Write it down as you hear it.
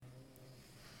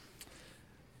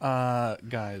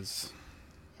Guys,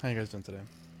 how you guys doing today?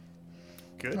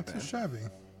 Good, Not too man. shabby.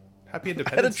 Happy I had a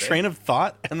Independence Day. train of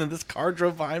thought, and then this car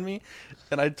drove behind me,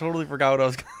 and I totally forgot what I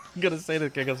was gonna say to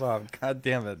kick us off. God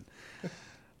damn it!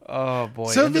 Oh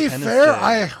boy. To be Independence fair, Day.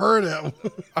 I heard it.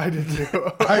 I did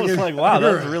too. I was could like, wow, that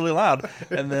hear was it. really loud.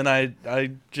 And then I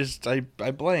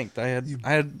blanked. I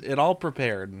had it all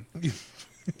prepared. Yeah,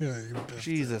 you did.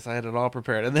 Jesus, I had it all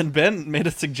prepared. And then Ben made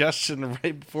a suggestion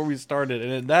right before we started,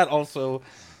 and that also,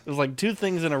 it was like two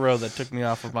things in a row that took me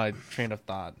off of my train of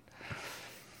thought.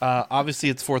 Obviously,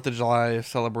 it's 4th of July,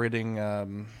 celebrating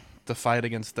the fight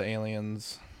against the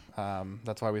aliens.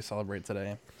 That's why we celebrate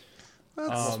today. I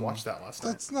just watched that last night.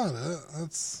 That's not it.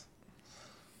 That's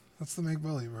the Make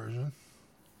Believe version.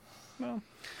 No.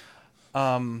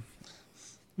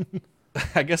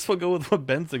 I guess we'll go with what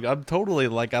Ben said. I'm totally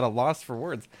like at a loss for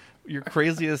words. Your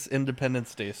craziest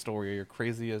Independence Day story, your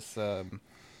craziest. So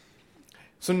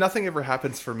nothing ever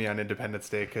happens for me on Independence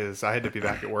Day because I had to be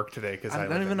back at work today. Because I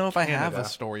don't even know if I have a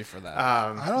story for that.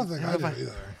 I don't think I do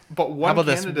either. But one How about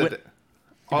this? Canada.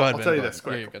 Go I'll ahead, Ben, tell you go this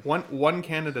ahead. Yeah, quick. you're good. One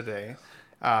Canada Day,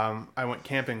 I went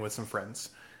camping with some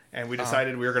friends, and we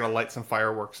decided we were going to light some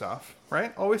fireworks off.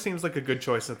 Right? Always seems like a good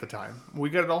choice at the time. We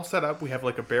got it all set up. We have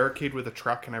like a barricade with a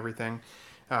truck and everything,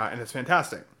 and it's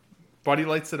fantastic. Buddy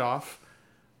lights it off.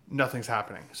 Nothing's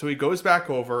happening. So he goes back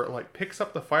over, like picks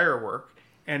up the firework,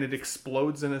 and it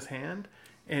explodes in his hand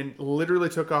and literally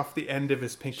took off the end of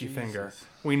his pinky finger.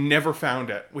 We never found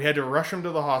it. We had to rush him to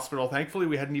the hospital. Thankfully,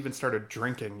 we hadn't even started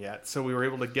drinking yet. So we were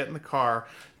able to get in the car,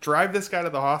 drive this guy to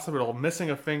the hospital, missing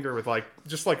a finger with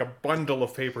just like a bundle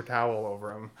of paper towel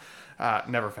over him.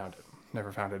 Never found it.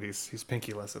 Never found it. He's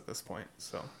pinkyless at this point.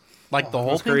 So like the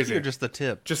whole was pinky crazy. or just the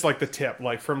tip? just like the tip,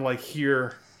 like from like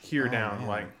here down, man.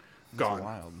 like That's gone.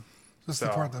 wild. Just the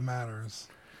So- part that matters.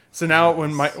 So now,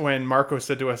 when Marco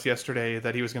said to us yesterday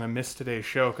that he was going to miss today's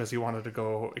show because he wanted to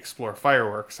go explore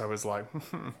fireworks, I was like,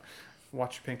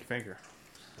 "Watch your pinky finger."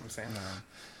 I'm saying,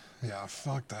 Yeah,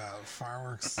 fuck that.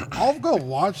 Fireworks. I'll go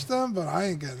watch them, but I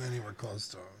ain't getting anywhere close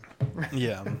to them.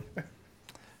 Yeah.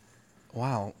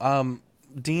 Wow.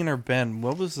 Dean or Ben,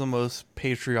 what was the most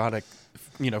patriotic,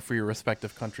 for your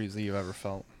respective countries that you've ever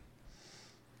felt?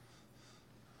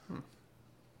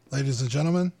 Ladies and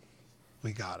gentlemen,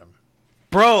 we got him.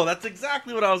 Bro, that's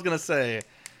exactly what I was gonna say.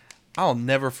 I'll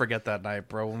never forget that night,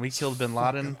 bro. When we killed Bin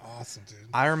Laden, Fucking awesome, dude.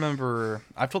 I remember.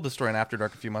 I've told this story in After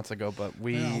Dark a few months ago, but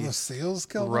we Yeah, all the seals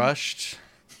killed him? rushed.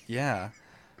 Yeah,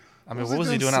 I mean, was what he was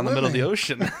he doing doing out in the middle of the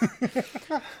swimming?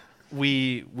 ocean?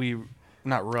 we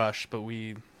not rushed, but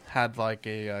we had like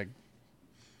a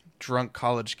drunk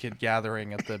college kid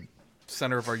gathering at the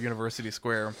center of our university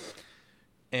square,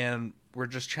 and we're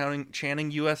just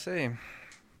chanting USA.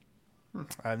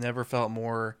 I've never felt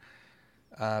more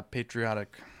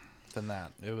patriotic than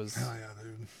that. It was. Hell yeah,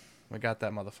 dude. We got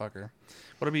that motherfucker.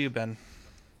 What about you, Ben?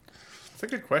 it's a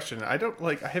good question. I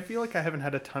feel like I haven't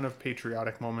had a ton of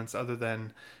patriotic moments other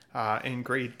than in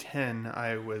grade 10,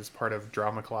 I was part of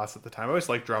drama class at the time. I always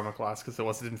liked drama class because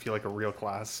it didn't feel like a real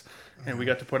class, and we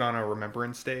got to put on a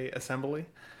Remembrance Day assembly.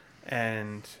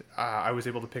 And I was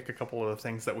able to pick a couple of the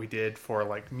things that we did for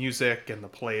like music and the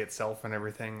play itself and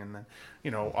everything. And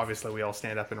then, obviously we all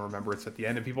stand up in remembrance at the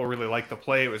end, and people really liked the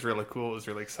play. It was really cool. It was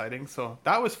really exciting. So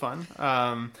that was fun.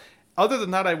 Other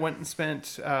than that, I went and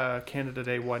spent Canada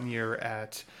Day 1 year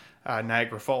at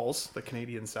Niagara Falls, the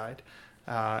Canadian side.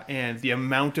 And the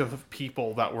amount of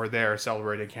people that were there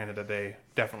celebrating Canada Day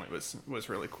definitely was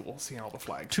really cool, seeing all the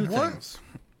flags. Two What? things.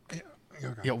 Okay.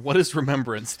 Yeah, what is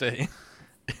Remembrance Day,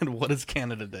 and what is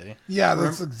Canada Day? Yeah,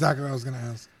 that's exactly what I was going to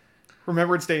ask.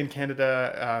 Remembrance Day in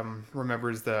Canada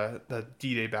remembers the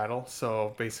D-Day battle.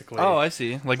 So basically, Oh, I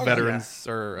see. Like Okay. Veterans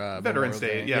or Veterans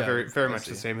Memorial Day. Yeah, very I much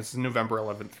see. the same. It's November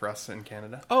 11th for us in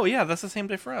Canada. Oh yeah, that's the same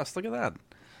day for us. Look at that.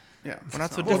 Yeah, We're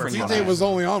not so we're different. fine. D-Day was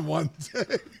only on one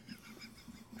day.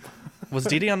 Was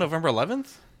D-Day on November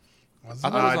 11th? Was I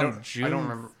it? thought it was I on don't. June. I don't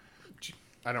remember.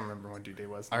 I don't remember when D-Day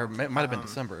was. Or it might have been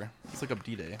December. Let's look up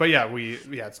D-Day. But yeah,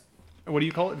 it's what do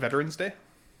you call it? Veterans Day,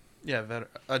 Yeah,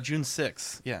 June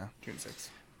 6th. Yeah. June 6th.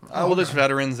 Well, there's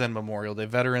Veterans and Memorial Day.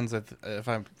 Veterans, if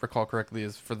I recall correctly,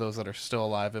 is for those that are still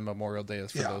alive, and Memorial Day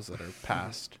is for Yeah. those that are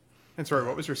passed. And sorry,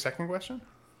 what was your second question?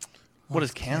 What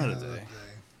is Canada Day?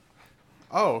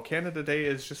 Oh, Canada Day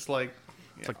is just like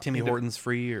It's like Timmy Hortons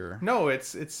free, or No,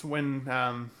 it's when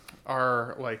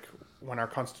when our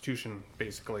Constitution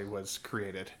basically was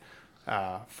created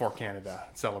for Canada.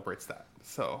 It celebrates that.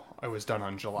 So it was done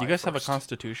on July. you guys have a 1st.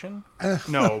 Constitution?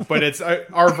 No, but it's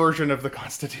our version of the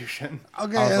Constitution.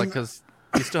 Okay, I was and like, because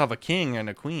you still have a king and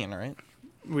a queen, right?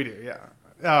 We do, yeah.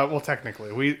 Well,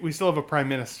 technically, we still have a prime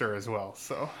minister as well.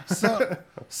 So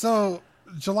so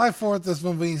July 4th is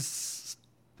when we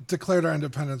declared our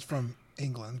independence from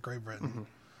England, Great Britain.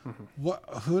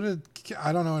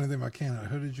 I don't know anything about Canada.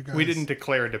 Who did you guys? We didn't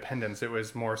declare independence. It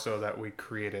was more so that we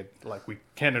created,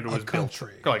 Canada was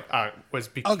country.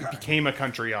 built, became a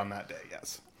country on that day.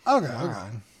 Yes. Okay.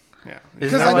 Yeah.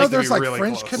 Because I know there's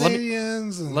French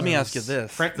Canadians. Let me ask you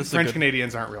this. French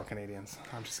Canadians aren't real Canadians.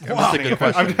 I'm just kidding. That's a good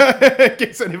question. In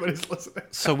case anybody's listening.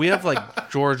 So we have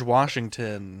George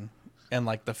Washington and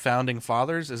the founding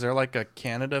fathers. Is there a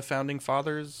Canada founding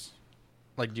fathers?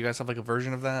 Do you guys have a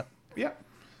version of that? Yeah.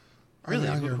 Really?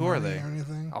 Who are they? Or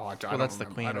anything? Oh, Well, that's the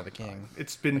queen or the king.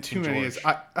 It's been too many years.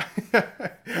 George.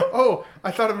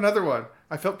 I thought of another one.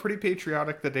 I felt pretty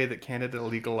patriotic the day that Canada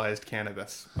legalized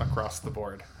cannabis across the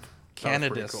board.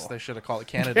 Canadus. Cool. They should have called it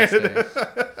Canadus Day.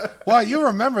 Well, you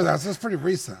remember that, so it's pretty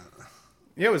recent.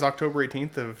 Yeah, it was October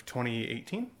 18th of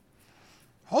 2018.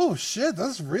 Oh, shit.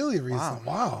 That's really recent.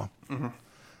 Wow. Mm-hmm.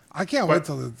 I can't wait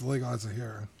till they legalize it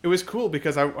here. It was cool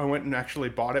because I went and actually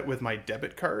bought it with my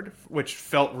debit card, which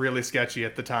felt really sketchy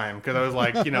at the time because I was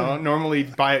normally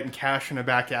buy it in cash in a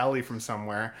back alley from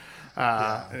somewhere.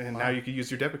 Now you could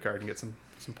use your debit card and get some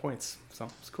points. So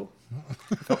it's cool.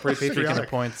 It felt pretty patriotic. Speaking of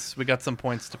points, we got some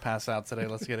points to pass out today.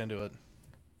 Let's get into it.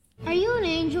 Are you an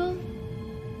angel?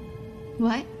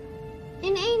 What?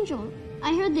 An angel.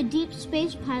 I heard the deep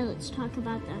space pilots talk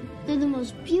about them. They're the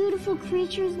most beautiful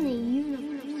creatures in the universe.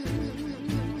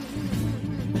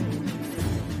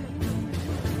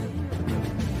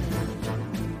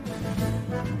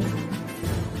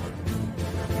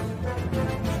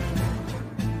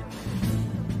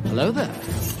 Hello there.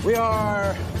 We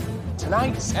are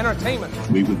tonight's entertainment.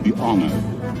 We would be honored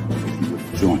if you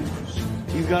would join us.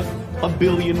 He's got a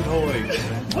billion toys.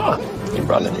 You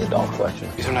brought in the adult collection.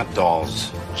 These are not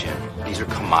dolls, Jim. These are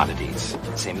commodities.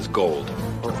 Same as gold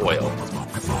or oil.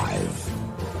 5,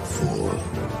 4,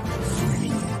 3,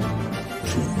 2,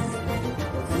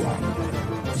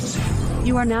 1, 0.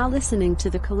 You are now listening to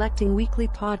the Collecting Weekly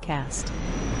podcast.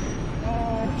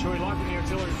 Shall we lock in the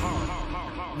artillery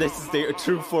power? This is the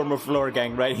true form of floor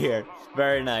gang right here.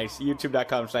 Very nice.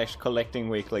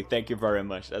 YouTube.com/collectingweekly. Thank you very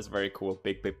much. That's very cool.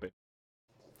 Big.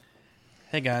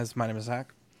 Hey guys, my name is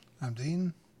Zach. I'm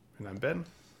Dean. And I'm Ben.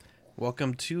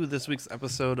 Welcome to this week's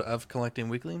episode of Collecting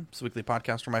Weekly. It's a weekly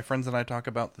podcast where my friends and I talk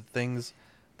about the things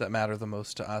that matter the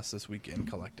most to us this week in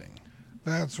collecting.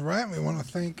 That's right. We want to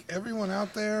thank everyone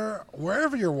out there,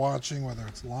 wherever you're watching, whether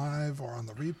it's live or on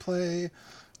the replay,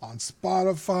 on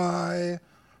Spotify,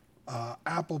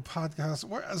 Apple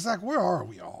Podcasts. Zach, where are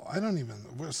we all?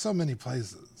 We're so many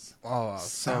places. Oh,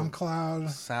 SoundCloud,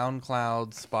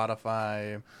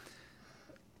 Spotify,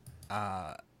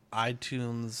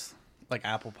 iTunes,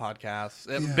 Apple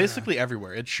Podcasts, basically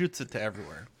everywhere. It shoots it to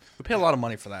everywhere. We pay a lot of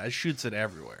money for that. It shoots it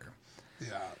everywhere.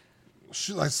 Yeah.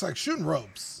 It's like shooting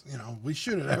ropes. We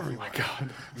shoot it everywhere. Oh my God.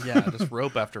 Yeah, just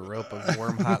rope after rope of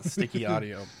warm, hot, sticky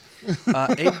audio.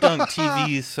 Abe Dunk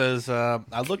TV says,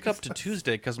 I look up to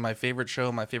Tuesday because my favorite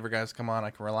show, my favorite guys come on,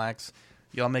 I can relax.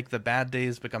 Y'all make the bad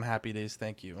days become happy days.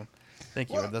 Thank you. Thank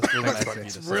you. Well, that's really nice of you to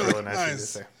It's say. really nice of you to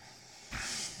say.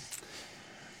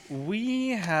 We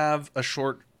have a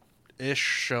short-ish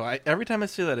show. Every time I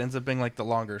say that, it ends up being the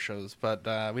longer shows, but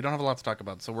we don't have a lot to talk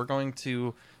about, so we're going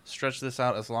to stretch this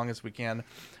out as long as we can.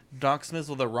 Doc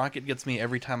Smizzle, the rocket gets me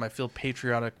every time I feel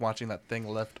patriotic watching that thing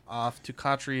lift off.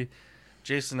 Tukatri,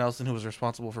 Jason Nelson, who was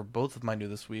responsible for both of my new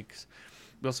this week's.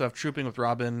 We also have Trooping with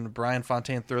Robin, Brian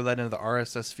Fontaine. Throw that into the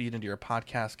RSS feed into your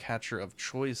podcast catcher of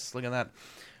choice. Look at that.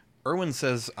 Erwin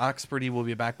says Oxfordy will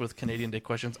be back with Canadian Day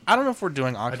questions. I don't know if we're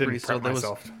doing Oxfordy still.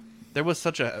 There was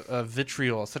such a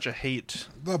vitriol, such a hate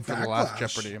for the last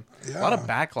Jeopardy. Yeah. A lot of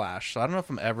backlash. So I don't know if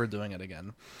I'm ever doing it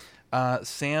again.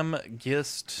 Sam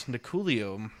Gist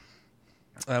Niculio.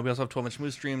 We also have 12-inch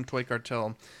Moose Stream, Toy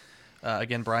Cartel.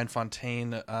 Again, Brian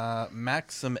Fontaine.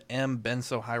 Maxim M. Ben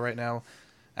so high right now.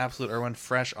 Absolute Irwin.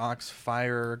 Fresh Ox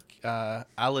Fire.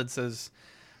 Alid says,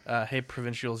 hey,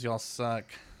 provincials, y'all suck.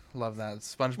 Love that.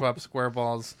 SpongeBob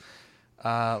SquareBalls.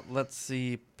 Let's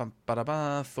see.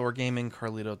 Thor Gaming,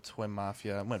 Carlito Toy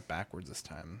Mafia. I went backwards this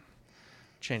time.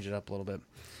 Change it up a little bit.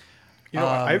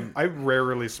 I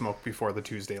rarely smoke before the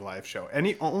Tuesday live show.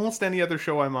 Almost any other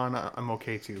show I'm on, I'm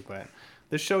okay too. But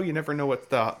this show, you never know what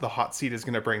the hot seat is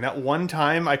going to bring. That one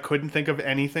time I couldn't think of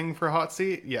anything for hot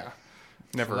seat. Yeah,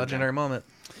 never. Legendary moment.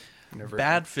 Never.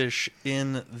 Badfish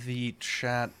in the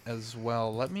chat as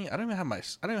well. I don't even have my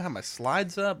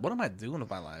slides up. What am I doing with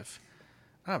my life?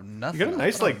 I have nothing. You got a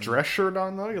nice dress shirt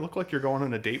on though. You look like you're going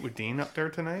on a date with Dean up there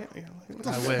tonight.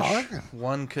 I wish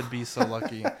one could be so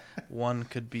lucky. One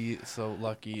could be so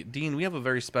lucky. Dean, we have a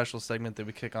very special segment that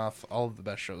we kick off all of the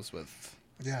best shows with.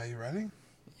 Yeah, you ready?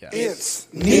 Yeah. It's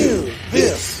new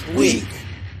this week.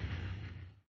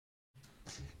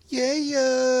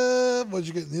 Yeah. What'd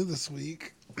you get new this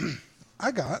week?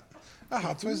 I got a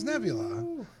Hot Toys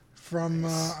Nebula from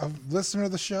a listener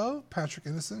of the show, Patrick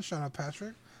Innocent. Shout out,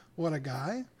 Patrick. What a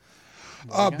guy.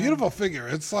 Beautiful figure.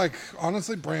 It's like,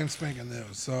 honestly, brand spanking new.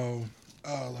 So,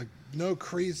 like, no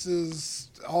creases.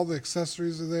 All the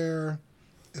accessories are there.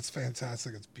 It's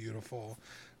fantastic. It's beautiful.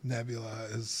 Nebula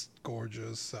is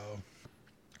gorgeous. So,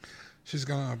 she's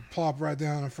going to plop right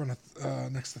down in front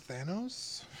of, next to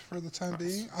Thanos for the time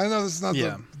being. I know this is not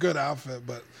the good outfit,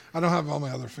 but I don't have all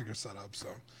my other figures set up, so.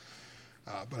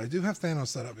 But I do have Thanos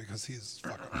set up because he's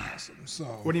fucking awesome. So.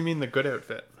 What do you mean the good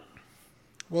outfit?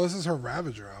 Well, this is her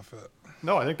Ravager outfit.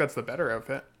 No, I think that's the better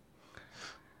outfit.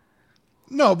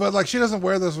 No, but like she doesn't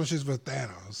wear this when she's with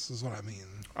Thanos, is what I mean.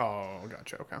 Oh,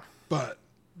 gotcha. Okay. But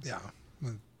yeah,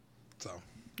 so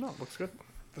no, it looks good.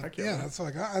 But, yeah, that's what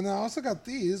I got. And I also got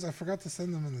these. I forgot to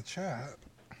send them in the chat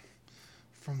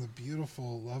from the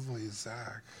beautiful, lovely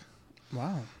Zach.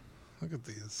 Wow, look at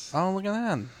these. Oh, look at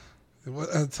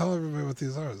that. Tell everybody what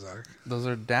these are, Zach. Those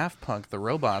are Daft Punk, the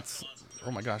robots.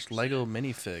 Oh my gosh, Lego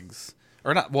minifigs.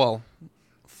 Or not, well,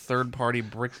 third-party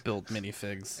brick-built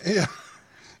minifigs. Yeah.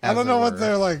 I don't know what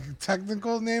their like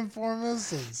technical name for them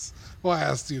is. Well, I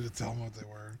asked you to tell them what they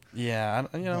were. Yeah,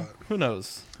 you know, who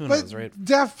knows? Who knows, right?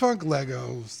 Daft Punk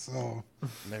Lego, so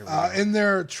there we go. In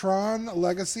their Tron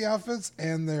Legacy outfits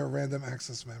and their Random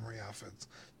Access Memory outfits.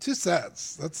 2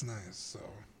 sets. That's nice. So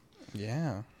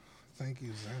yeah. Thank you,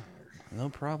 Zach. No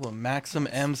problem. Maxim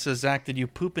M says, Zach, did you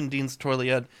poop in Dean's toilet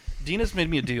yet? Dean has made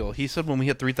me a deal. He said when we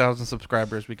hit 3,000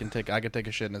 subscribers, I could take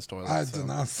a shit in his toilet. I did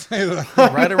not say that.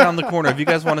 Right around the corner. If you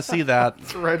guys want to see that,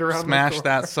 it's right around smash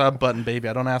that sub button, baby.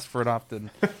 I don't ask for it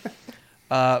often.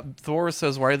 Thor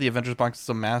says, why are the Avengers boxes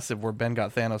so massive where Ben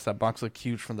got Thanos? That box looked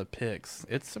huge from the pics.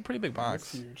 It's a pretty big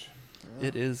box. It's huge. Yeah,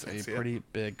 it is a pretty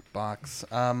big box.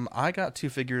 I got 2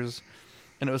 figures,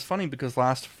 and it was funny because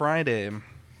last Friday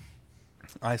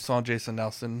I saw Jason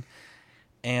Nelson,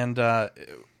 and I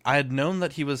had known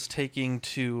that he was taking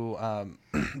to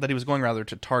that he was going rather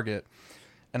to Target,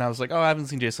 and I was like, oh, I haven't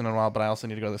seen Jason in a while, but I also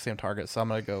need to go to the same Target, so I'm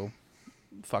gonna go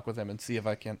fuck with him and see if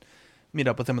I can meet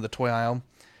up with him in the toy aisle.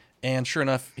 And sure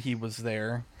enough, he was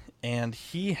there, and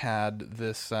he had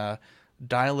this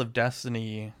Dial of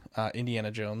Destiny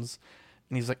Indiana Jones,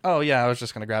 and he's like, oh yeah, I was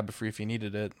just gonna grab it for you if you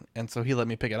needed it, and so he let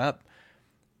me pick it up.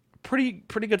 Pretty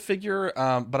good figure,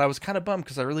 but I was kind of bummed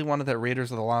because I really wanted that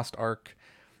Raiders of the Lost Ark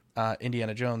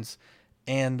Indiana Jones.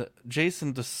 And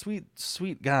Jason, the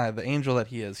sweet guy, the angel that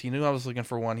he is, he knew I was looking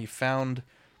for one. He found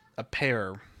a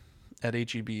pair at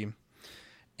HEB,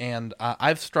 and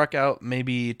I've struck out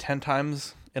maybe 10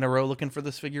 times in a row looking for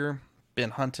this figure.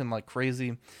 Been hunting like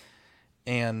crazy,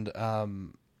 and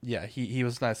yeah, he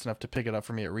was nice enough to pick it up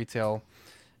for me at retail.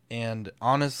 And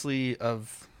honestly,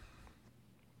 of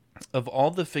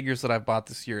all the figures that I've bought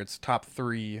this year, it's top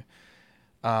 3.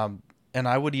 And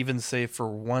I would even say for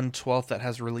 1/12 that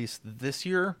has released this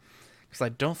year, because I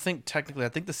don't think technically, I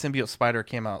think the Symbiote Spider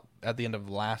came out at the end of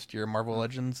last year, Marvel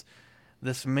Legends.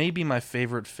 This may be my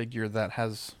favorite figure that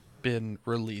has been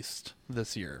released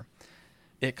this year.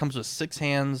 It comes with 6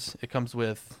 hands. It comes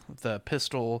with the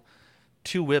pistol,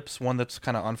 2 whips, one that's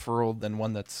kind of unfurled and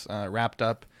one that's wrapped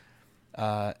up.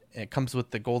 It comes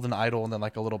with the golden idol and then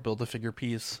like a little Build-A-Figure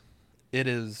piece. It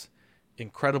is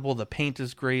incredible. The paint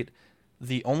is great.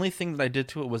 The only thing that I did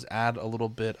to it was add a little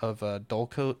bit of a dull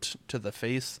coat to the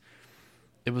face.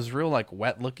 It was real like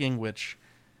wet looking, which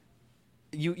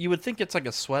you would think it's like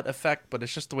a sweat effect, but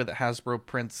it's just the way that Hasbro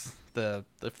prints the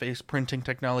face printing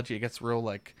technology. It gets real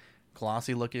like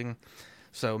glossy looking.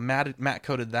 So matte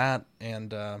coated that,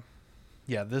 and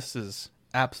yeah, this is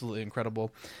absolutely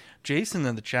incredible. Jason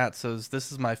in the chat says,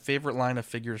 this is my favorite line of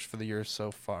figures for the year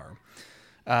so far.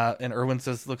 And Erwin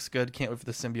says, looks good. Can't wait for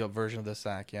the symbiote version of this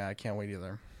sack. Yeah, I can't wait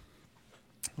either.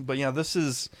 But yeah, this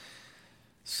is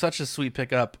such a sweet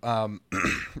pickup.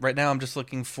 Right now I'm just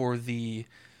looking for the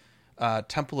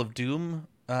Temple of Doom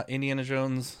Indiana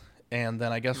Jones, and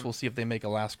then I guess we'll see if they make a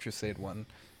Last Crusade one.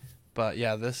 But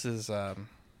yeah, this is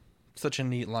such a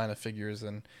neat line of figures,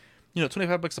 and you know,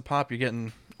 $25 a pop, you're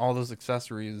getting all those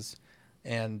accessories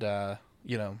and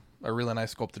you know, a really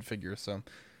nice sculpted figure. So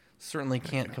certainly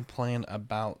can't complain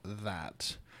about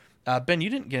that. Ben,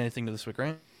 you didn't get anything new this week,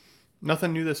 right?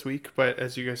 Nothing new this week, but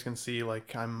as you guys can see,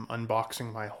 like, I'm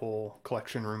unboxing my whole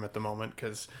collection room at the moment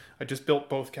because I just built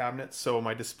both cabinets. So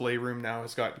my display room now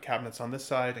has got cabinets on this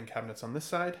side and cabinets on this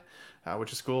side,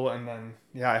 which is cool. And then,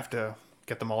 yeah, I have to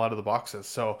get them all out of the boxes.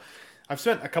 So I've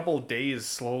spent a couple of days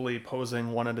slowly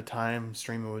posing one at a time,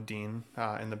 streaming with Dean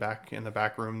in the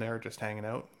back room there, just hanging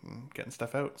out and getting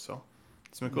stuff out. So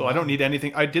it's been cool. Wow. I don't need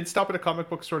anything. I did stop at a comic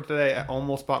book store today. I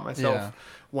almost bought myself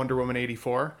Wonder Woman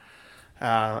 84,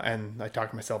 and I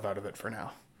talked myself out of it for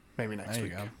now. Maybe next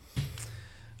week.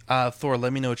 Thor,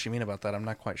 let me know what you mean about that. I'm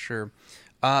not quite sure.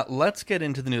 Let's get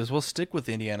into the news. We'll stick with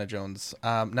Indiana Jones.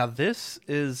 Now, this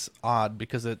is odd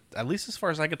because at least as far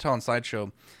as I could tell on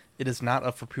Sideshow, it is not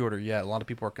up for pre-order yet. A lot of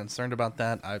people are concerned about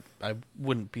that. I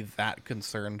wouldn't be that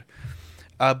concerned.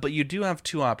 But you do have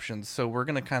two options. So we're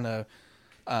going to kind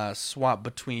of swap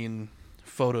between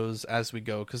photos as we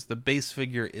go because the base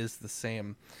figure is the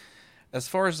same. As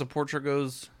far as the portrait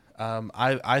goes,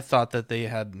 I thought that they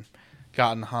had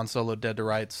gotten Han Solo dead to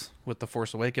rights with the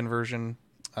Force Awakens version,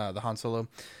 the Han Solo.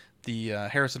 The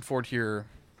Harrison Ford here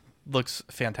looks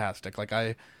fantastic. Like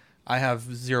I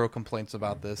have zero complaints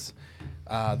about this.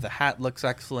 The hat looks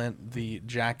excellent. The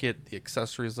jacket, the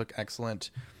accessories look excellent.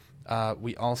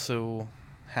 We also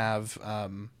have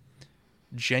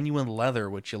genuine leather,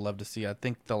 which you'll love to see. I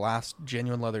think the last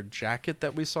genuine leather jacket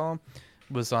that we saw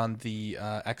was on the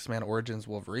X-Men Origins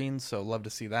Wolverine, so love to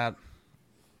see that.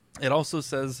 It also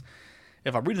says,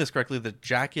 if I'm reading this correctly, the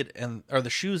jacket or the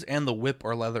shoes and the whip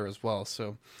are leather as well.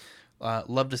 So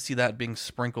love to see that being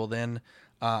sprinkled in.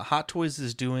 Hot Toys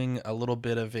is doing a little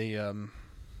bit of a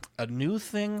new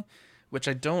thing, which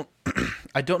I don't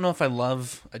know if I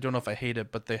love. I don't know if I hate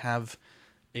it, but they have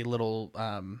a little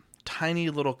tiny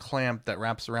little clamp that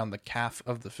wraps around the calf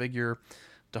of the figure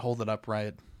to hold it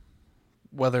upright.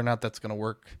 Whether or not that's going to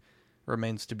work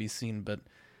remains to be seen, but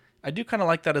I do kind of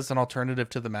like that as an alternative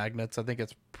to the magnets. I think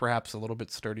it's perhaps a little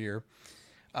bit sturdier.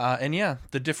 And yeah,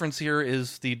 the difference here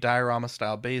is the diorama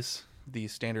style base. The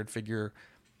standard figure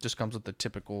just comes with the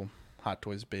typical Hot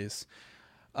Toys base.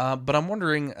 But I'm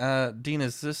wondering, Dean,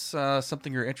 is this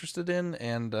something you're interested in?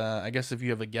 And I guess if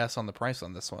you have a guess on the price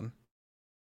on this one.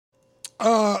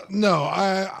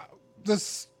 No,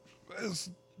 this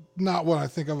is not what I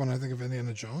think of when I think of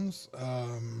Indiana Jones.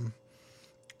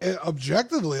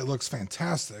 Objectively, it looks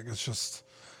fantastic. It's just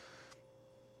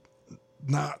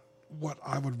not what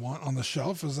I would want on the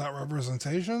shelf. Is that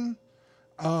representation?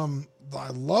 I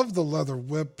love the leather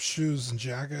whip, shoes, and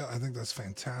jacket. I think that's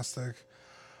fantastic.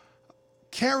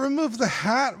 Can't remove the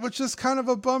hat, which is kind of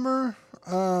a bummer.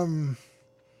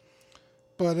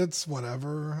 But it's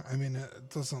whatever. I mean, it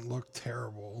doesn't look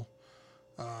terrible.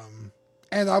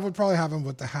 And I would probably have him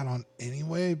with the hat on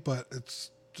anyway, but it's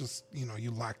just,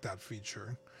 you lack that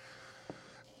feature.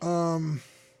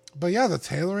 But yeah, the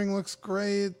tailoring looks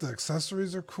great. The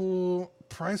accessories are cool.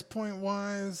 Price point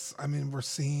wise, I mean, we're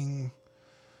seeing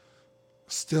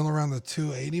still around the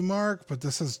 $280 mark, but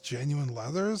this is genuine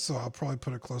leather, so I'll probably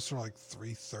put it closer to like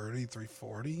 $330,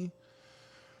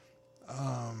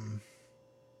 $340.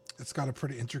 It's got a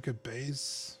pretty intricate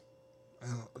base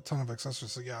and a ton of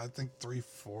accessories. So yeah, I think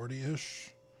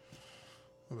 $340-ish.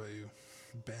 What about you,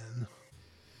 Ben?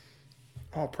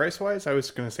 Oh, price-wise, I was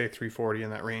going to say $340 in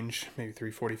that range, maybe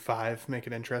 $345, make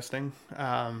it interesting.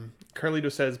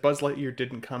 Carlito says, Buzz Lightyear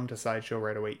didn't come to Sideshow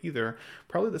right away either.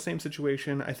 Probably the same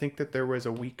situation. I think that there was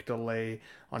a week delay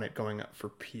on it going up for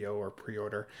PO or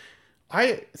pre-order.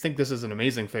 I think this is an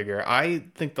amazing figure. I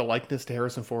think the likeness to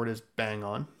Harrison Ford is bang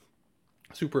on.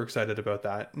 Super excited about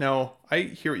that. Now, I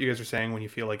hear what you guys are saying when you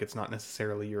feel like it's not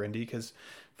necessarily your indie, because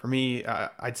for me,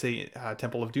 I'd say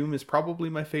Temple of Doom is probably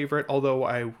my favorite, although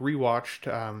I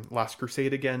rewatched Last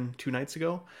Crusade again 2 nights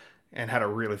ago and had a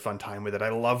really fun time with it. I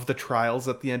love the trials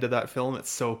at the end of that film.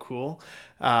 It's so cool.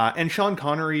 And Sean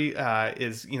Connery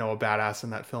is, a badass in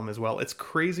that film as well. It's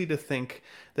crazy to think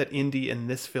that Indy in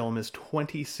this film is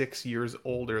 26 years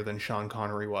older than Sean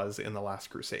Connery was in The Last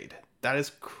Crusade. That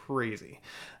is crazy.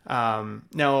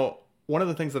 Now, one of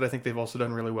the things that I think they've also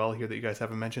done really well here that you guys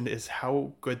haven't mentioned is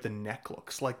how good the neck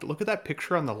looks. Like, look at that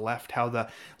picture on the left, how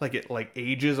it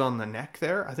ages on the neck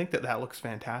there. I think that looks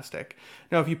fantastic.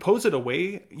 Now, if you pose it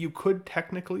away, you could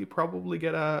technically probably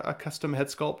get a custom head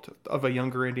sculpt of a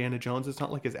younger Indiana Jones. It's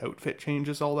not like his outfit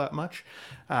changes all that much.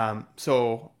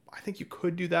 So I think you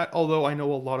could do that, although I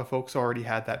know a lot of folks already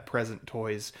had that Present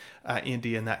Toys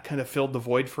Indy, and that kind of filled the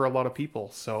void for a lot of people.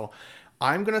 So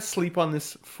I'm going to sleep on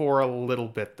this for a little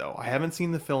bit, though. I haven't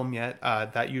seen the film yet.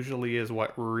 That usually is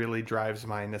what really drives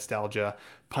my nostalgia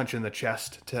punch in the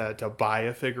chest to buy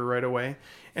a figure right away.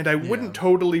 And I wouldn't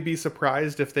totally be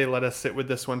surprised if they let us sit with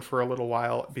this one for a little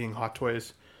while, being Hot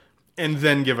Toys, and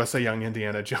then give us a young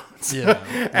Indiana Jones. Yeah,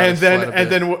 and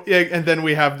then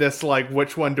we have this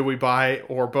which one do we buy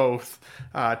or both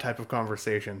type of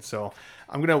conversation. So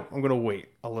I'm gonna wait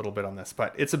a little bit on this,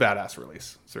 but it's a badass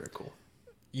release. It's very cool.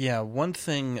 Yeah, one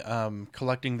thing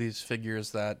collecting these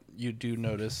figures that you do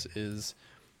notice is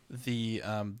the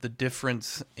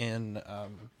difference in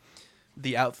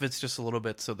the outfits just a little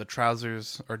bit. So the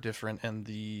trousers are different, and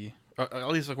at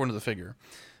least according to the figure,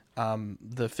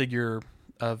 the figure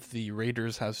of the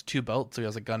Raiders has 2 belts. So he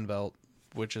has a gun belt,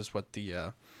 which is what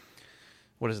the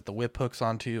whip hooks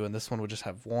onto, and this one would just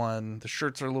have 1. The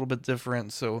shirts are a little bit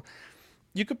different, so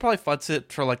you could probably futz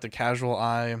it for like the casual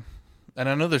eye. And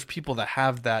I know there's people that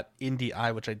have that indie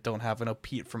eye, which I don't have. I know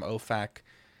Pete from OFAC,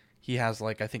 he has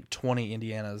like, I think 20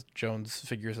 Indiana Jones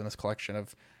figures in his collection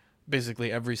of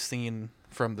basically every scene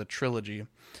from the trilogy.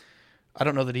 I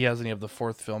don't know that he has any of the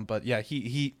 4th film, but yeah,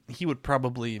 he would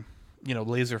probably,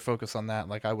 laser focus on that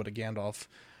like I would a Gandalf.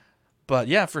 But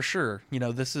yeah, for sure.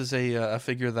 This is a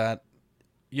figure that,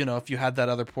 if you had that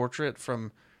other portrait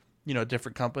from, a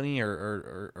different company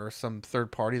or some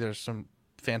third party, there's some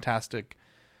fantastic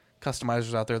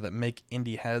customizers out there that make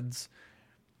indie heads.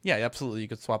 Yeah, absolutely. You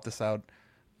could swap this out.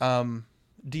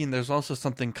 Dean, there's also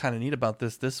something kind of neat about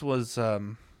this. This was,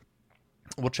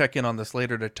 we'll check in on this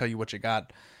later to tell you what you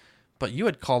got, but you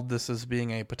had called this as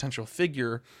being a potential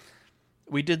figure.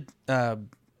 We did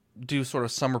do sort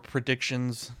of summer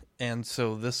predictions, and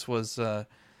so this was the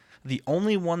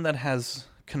only one that has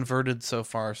converted so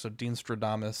far. So Dean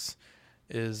Stradamus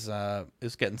is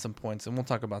getting some points, and we'll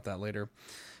talk about that later.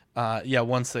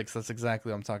 1/6. That's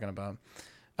exactly what I'm talking about.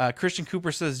 Christian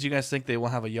Cooper says, do you guys think they will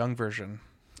have a young version?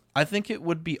 I think it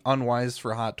would be unwise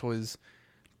for Hot Toys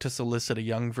to solicit a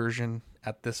young version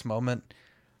at this moment.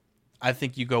 I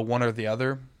think you go one or the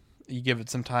other. You give it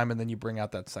some time, and then you bring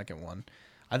out that second one.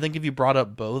 I think if you brought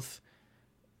up both,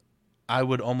 I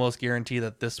would almost guarantee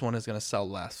that this one is going to sell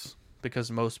less, because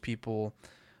most people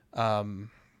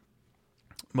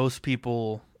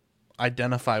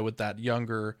identify with that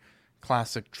younger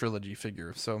classic trilogy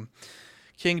figure. So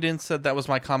Kingdon said, that was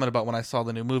my comment about when I saw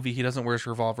the new movie. He doesn't wear his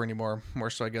revolver anymore.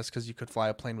 More so, I guess, because you could fly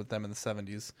a plane with them in the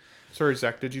 70s. Sorry,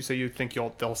 Zach, did you say you think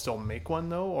they'll still make one,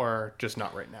 though, or just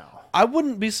not right now? I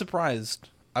wouldn't be surprised.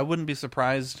 I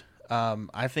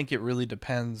think it really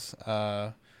depends.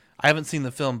 I haven't seen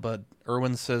the film, but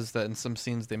Irwin says that in some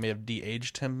scenes they may have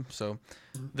de-aged him. So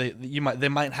they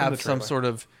might have some sort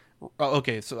of...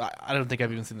 Okay, so I don't think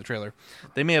I've even seen the trailer.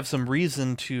 They may have some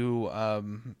reason to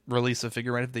release a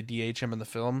figure, right? If they DH him in the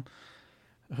film,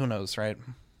 who knows, right?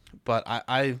 But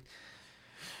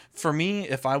for me,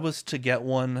 if I was to get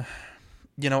one,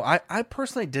 I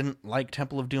personally didn't like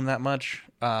Temple of Doom that much.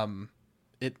 They're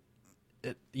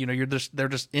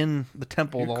just in the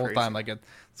temple the whole time. Like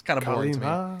it's kind of boring to me.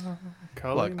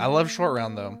 Look, I love Short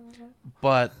Round though,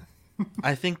 but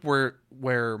I think where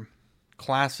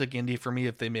classic indie for me,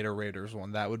 if they made a Raiders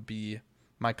one, that would be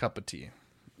my cup of tea,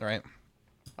 right?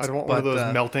 I'd want one of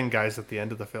those melting guys at the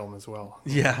end of the film as well.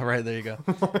 Yeah, right, there you go.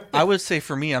 I would say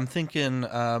for me, I'm thinking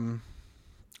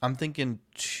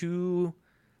 $295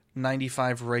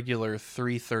 regular,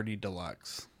 $330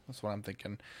 deluxe. That's what I'm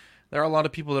thinking. There are a lot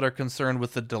of people that are concerned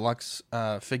with the deluxe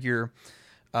figure,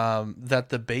 that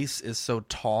the base is so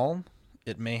tall,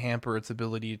 it may hamper its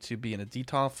ability to be in a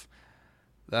DTOF.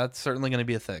 That's certainly going to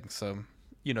be a thing. So,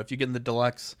 if you get in the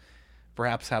deluxe,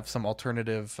 perhaps have some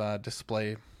alternative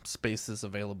display spaces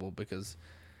available, because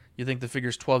you think the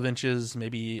figure's 12 inches,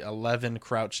 maybe 11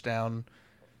 crouched down,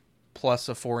 plus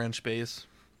a 4-inch base.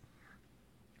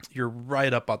 You're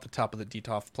right up at the top of the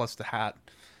DTOF, plus the hat.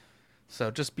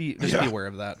 So just be aware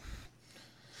of that.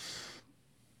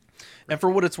 And for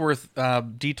what it's worth,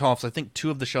 DTOFs, I think 2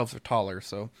 of the shelves are taller,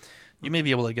 so you may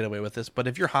be able to get away with this. But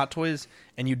if you're Hot Toys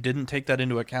and you didn't take that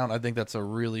into account, I think that's a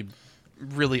really,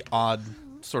 really odd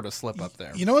sort of slip up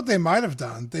there. You know what they might have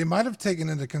done? They might have taken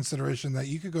into consideration that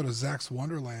you could go to Zach's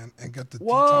Wonderland and get the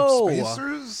DTOF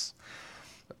spacers.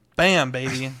 Bam,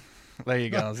 baby. There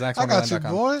you go. Zach's I got you,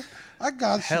 boy. I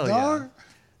got you, dog. Yeah.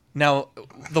 Now,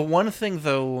 the one thing,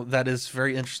 though, that is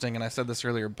very interesting, and I said this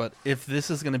earlier, but if this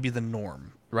is going to be the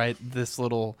norm, right, this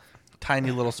little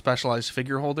tiny little specialized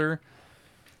figure holder,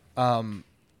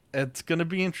 it's going to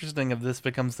be interesting if this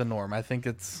becomes the norm. I think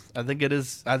it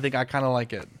is. I think I kind of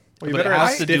like it. Well, you better have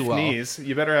stiff knees.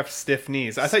 You better have stiff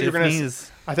knees. I thought you were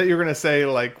gonna say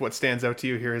like what stands out to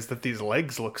you here is that these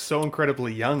legs look so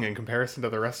incredibly young in comparison to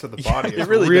the rest of the body. It's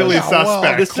really suspect.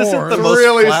 Well, this isn't the most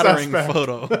really flattering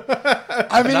photo.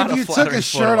 I mean, if you took his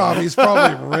shirt off, he's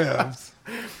probably ribbed.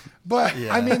 But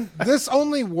yeah. I mean, this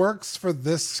only works for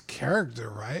this character,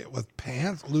 right? With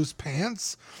loose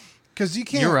pants. Because you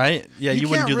can't. You're right. Yeah, you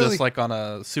wouldn't do this like on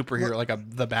a superhero, like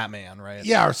the Batman, right?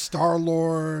 Yeah, or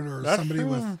Star-Lord, or somebody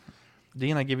with.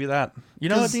 Dean, I give you that. You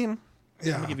know what, Dean?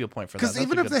 Yeah. Let me give you a point for that. Because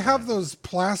even if they have those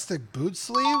plastic boot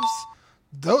sleeves,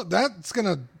 that's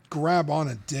gonna grab on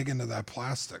and dig into that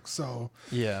plastic. So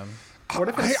Yeah. What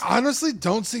if I it's, honestly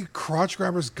don't see crotch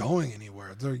grabbers going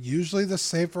anywhere. They're usually the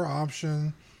safer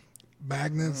option.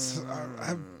 Magnets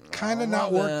have kind of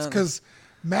not worked because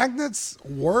magnets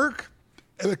work,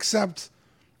 except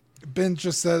Ben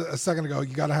just said a second ago,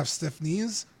 you got to have stiff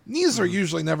knees. Knees are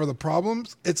usually never the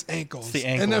problems. It's ankles. It's the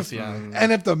ankles,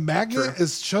 and if the magnet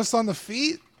is just on the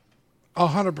feet,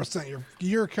 100%,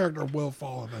 your character will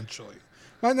fall eventually.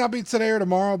 Might not be today or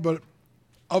tomorrow, but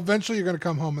eventually you're going to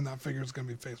come home and that figure is going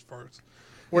to be face first.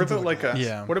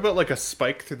 what about like a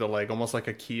spike through the leg, almost like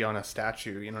a key on a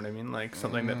statue? You know what I mean? Like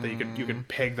something that you could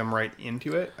peg them right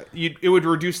into it. It would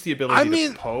reduce the ability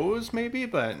to pose, maybe,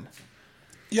 but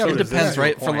yeah, it depends,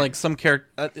 right? From like some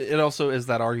character, it also is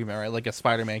that argument, right? Like a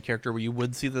Spider-Man character where you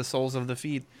would see the soles of the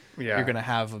feet, you're gonna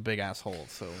have a big asshole.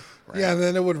 So yeah, and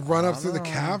then it would run up through the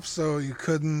calf, so you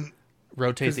couldn't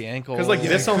rotate the ankle. Because like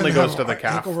this only goes to the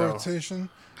calf, ankle rotation.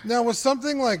 Now with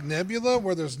something like Nebula,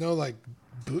 where there's no like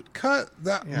boot cut,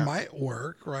 that might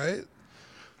work, right?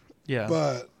 Yeah,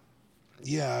 but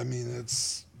yeah, I mean,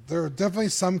 there are definitely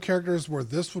some characters where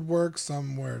this would work,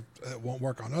 some where it won't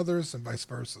work on others, and vice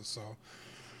versa. So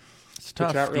it's tough.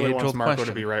 The chat really wants Marco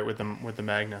question. to be right with the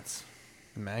magnets.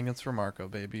 Magnets for Marco,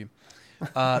 baby.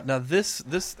 Now this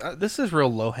is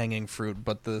real low hanging fruit,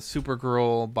 but the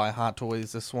Supergirl by Hot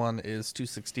Toys, this one is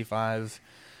 $265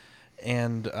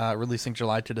 and releasing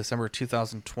July to December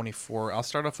 2024. I'll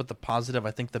start off with the positive.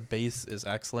 I think the base is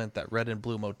excellent. That red and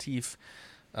blue motif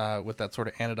with that sort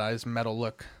of anodized metal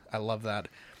look. I love that.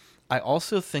 I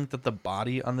also think that the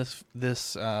body on this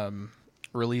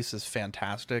release is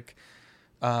fantastic.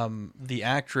 The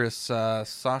actress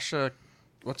Sasha,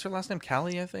 what's her last name?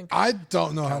 Callie, I think. I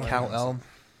don't know how to Cal L,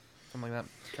 something like that.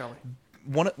 Callie.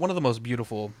 One of the most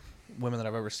beautiful women that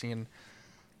I've ever seen,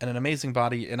 and an amazing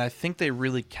body. And I think they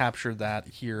really captured that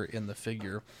here in the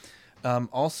figure.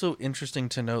 Also interesting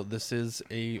to note, this is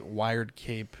a wired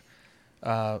cape,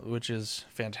 which is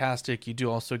fantastic. You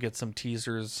do also get some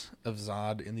teasers of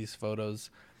Zod in these photos.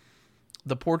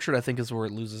 The portrait, I think, is where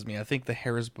it loses me. I think the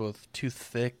hair is both too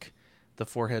thick, the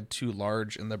forehead too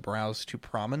large, and the brows too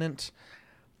prominent.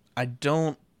 I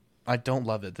don't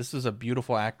love it. This is a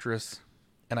beautiful actress,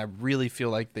 and I really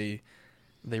feel like they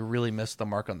really missed the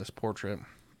mark on this portrait.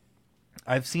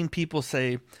 I've seen people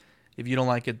say, if you don't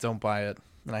like it, don't buy it,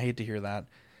 and I hate to hear that.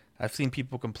 I've seen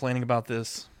people complaining about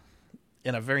this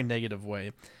in a very negative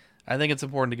way. I think it's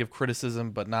important to give criticism,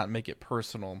 but not make it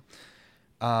personal.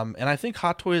 And I think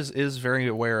Hot Toys is very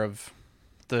aware of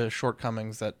the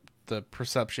shortcomings that the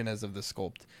perception is of this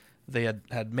sculpt. They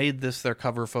had made this their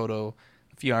cover photo.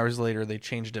 A few hours later, they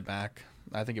changed it back.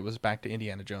 I think it was back to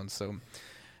Indiana Jones. So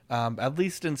at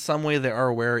least in some way, they are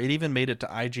aware. It even made it to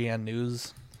IGN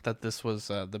News that this was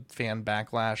the fan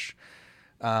backlash.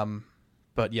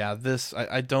 But yeah,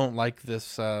 I don't like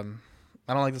this. I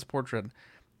don't like this portrait.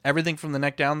 Everything from the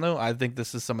neck down, though, I think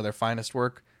this is some of their finest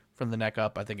work. From the neck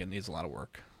up, I think it needs a lot of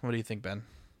work. What do you think, Ben?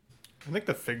 I think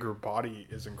the figure body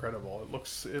is incredible. It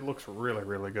looks really,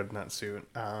 really good in that suit.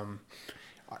 I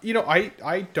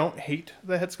don't hate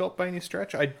the head sculpt by any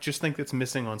stretch. I just think it's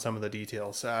missing on some of the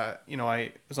details. I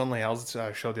was on Leal's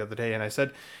show the other day, and I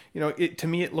said, to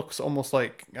me it looks almost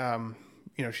like,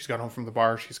 she's got home from the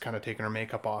bar, she's kind of taking her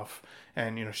makeup off,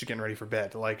 and she's getting ready for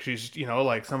bed. Like she's,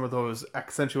 like some of those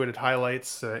accentuated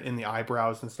highlights in the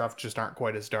eyebrows and stuff just aren't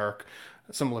quite as dark.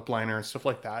 Some lip liner and stuff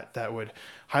like that would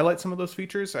highlight some of those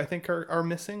features I think are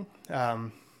missing. But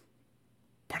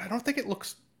I don't think it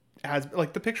looks as,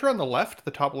 like the picture on the left,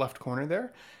 the top left corner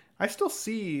there, I still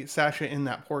see Sasha in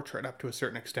that portrait up to a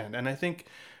certain extent. And I think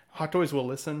Hot Toys will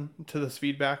listen to this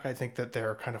feedback. I think that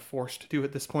they're kind of forced to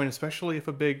at this point, especially if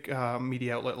a big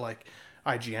media outlet like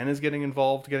IGN is getting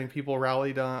involved, getting people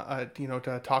rallied,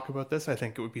 to talk about this. I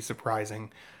think it would be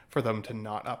surprising for them to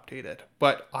not update it.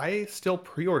 But I still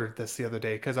pre-ordered this the other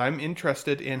day because I'm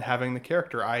interested in having the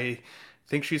character. I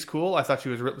think she's cool. I thought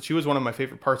she was one of my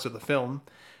favorite parts of the film.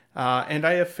 And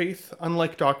I have faith,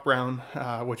 unlike Doc Brown,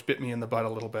 which bit me in the butt a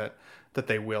little bit, that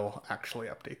they will actually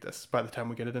update this by the time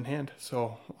we get it in hand.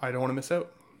 So I don't want to miss out.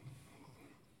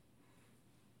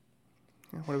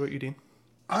 What about you, Dean?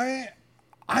 I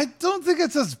don't think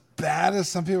it's as bad as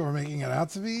some people are making it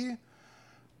out to be,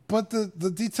 but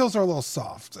the details are a little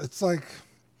soft. It's like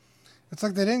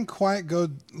they didn't quite go,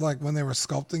 like when they were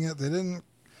sculpting it, they didn't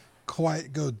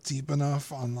quite go deep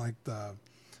enough on like the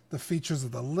features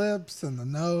of the lips and the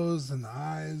nose and the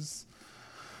eyes.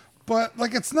 But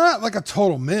like it's not like a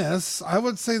total miss. I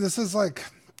would say this is like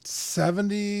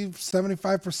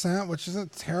 70-75%, which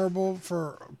isn't terrible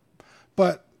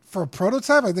but for a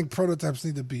prototype, I think prototypes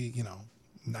need to be,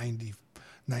 90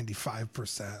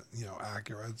 95%,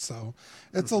 accurate. So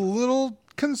it's a little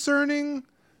concerning.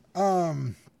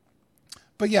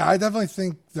 But yeah, I definitely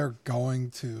think they're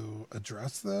going to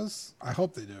address this. I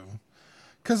hope they do.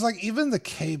 Because, like, even the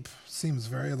cape seems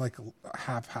very, like,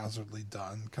 haphazardly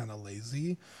done, kind of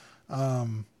lazy.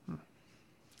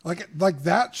 Like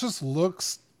that just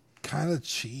looks kind of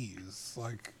cheese.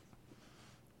 Like,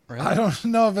 really? I don't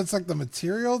know if it's, like, the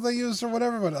material they used or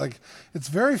whatever, but, like, it's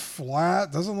very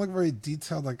flat. Doesn't look very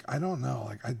detailed. Like, I don't know.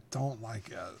 Like, I don't like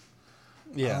it.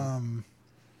 Yeah.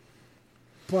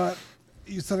 But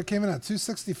you said it came in at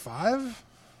 $265?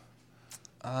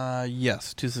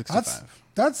 Yes, $265.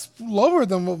 That's lower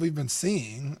than what we've been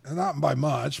seeing, and not by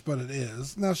much, but it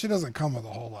is. Now she doesn't come with a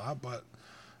whole lot, but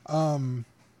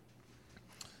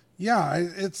yeah,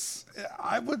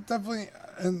 I would definitely,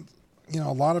 and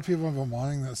a lot of people have been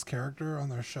wanting this character on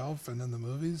their shelf and in the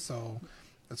movies, so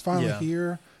it's finally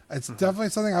here. It's definitely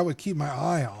something I would keep my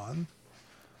eye on.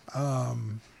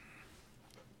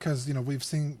 Because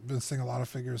we've been seeing a lot of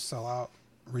figures sell out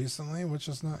recently, which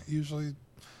is not usually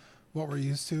what we're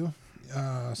used to.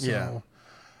 So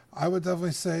I would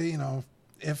definitely say,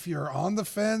 if you're on the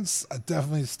fence,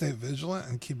 definitely stay vigilant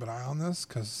and keep an eye on this,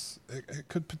 because it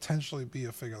could potentially be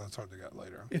a figure that's hard to get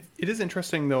later. It is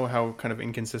interesting, though, how kind of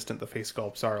inconsistent the face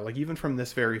sculpts are. Like, even from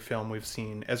this very film, we've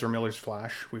seen Ezra Miller's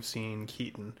Flash, we've seen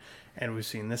Keaton, and we've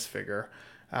seen this figure.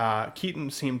 Keaton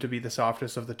seemed to be the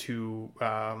softest of the two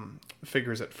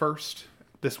figures at first.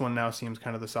 This one now seems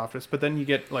kind of the softest. But then you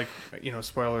get, like,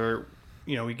 spoiler,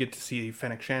 we get to see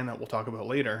Fennec Shand that we'll talk about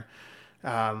later.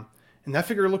 And that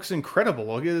figure looks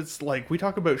incredible. It's like, we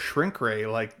talk about shrink ray,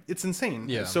 like, it's insane.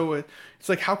 Yeah. So it's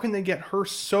like, how can they get her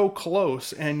so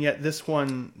close and yet this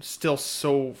one still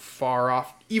so far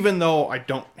off, even though I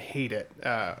don't hate it,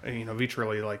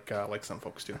 vitrally like some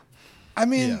folks do. I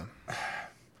mean... Yeah.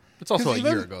 It's also a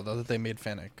year ago, though, that they made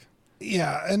Fennec.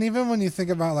 Yeah, and even when you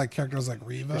think about, like, characters like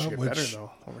Reva, which better,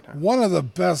 though, over time. One of the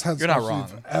best head You're not sculpts wrong.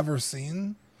 you've ever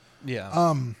seen.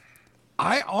 Yeah.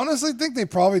 I honestly think they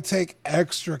probably take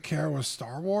extra care with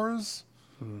Star Wars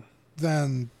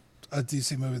than a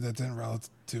DC movie that didn't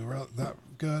do that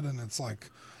good, and it's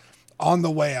like on the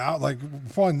way out. Like, we'll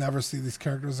probably never see these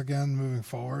characters again moving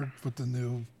forward with the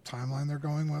new timeline they're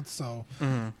going with. So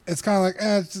it's kind of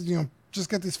like, just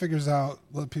get these figures out,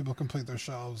 let people complete their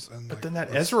shelves. But then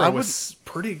that Ezra was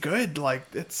pretty good. Like,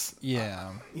 it's...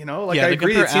 Yeah. I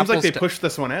agree. It seems like they pushed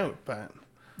this one out, but...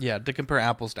 Yeah, to compare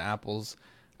apples to apples,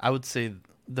 I would say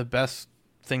the best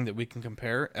thing that we can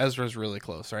compare, Ezra's really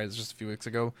close, right? It's just a few weeks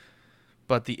ago.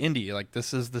 But the indie, like,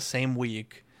 this is the same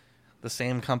week, the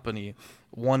same company.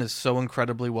 One is so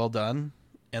incredibly well done,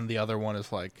 and the other one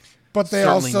is, like, but they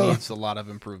certainly also needs a lot of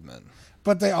improvement.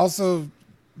 But they also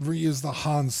reused the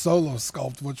Han Solo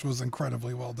sculpt, which was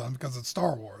incredibly well done because it's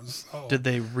Star Wars. So. Did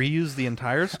they reuse the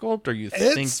entire sculpt, or you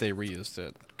think they reused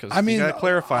it? Because I mean, you gotta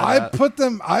clarify that.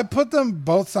 I put them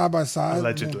both side by side.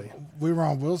 Allegedly, we were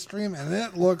on Willstream, and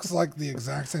it looks like the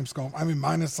exact same sculpt. I mean,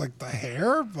 minus like the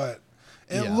hair, but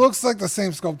it looks like the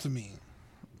same sculpt to me.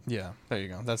 Yeah, there you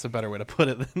go. That's a better way to put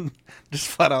it than just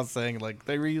flat out saying like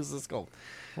they reused the sculpt.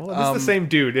 Well, it's the same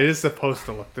dude. It is supposed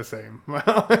to look the same.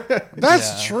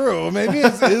 That's true. Maybe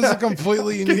it is a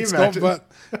completely unique sculpt,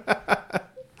 but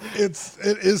it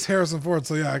is Harrison Ford,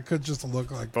 so yeah, it could just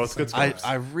look like both good sculpts.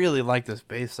 I really like this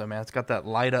base though, man. It's got that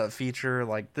light up feature.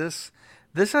 Like this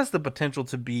has the potential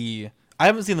to be. I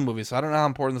haven't seen the movie, so I don't know how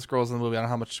important this girl is in the movie. I don't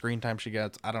know how much screen time she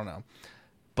gets. I don't know.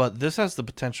 But this has the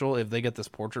potential, if they get this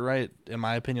portrait right, in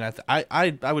my opinion.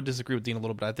 I would disagree with Dean a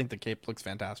little bit. I think the cape looks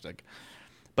fantastic.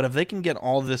 But if they can get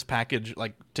all this package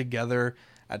like together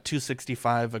at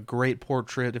 $265, a great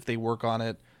portrait if they work on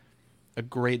it, a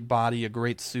great body, a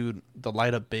great suit, the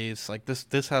light up base, like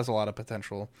this has a lot of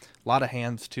potential, a lot of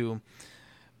hands too.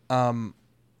 And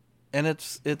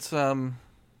it's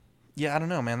yeah, I don't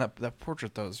know, man. That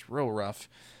portrait though is real rough.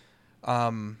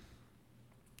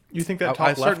 You think that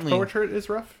top left portrait is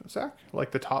rough, Zach?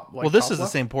 Like the top? Like, well, this top is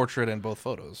left? the same portrait in both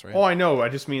photos, right? Oh, I know. I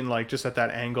just mean like just at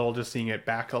that angle, just seeing it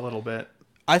back a little bit.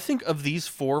 I think of these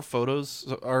four photos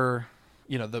are,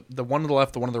 the one to the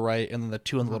left, the one to the right, and then the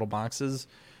two in the little boxes.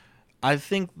 I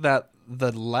think that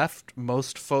the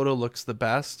leftmost photo looks the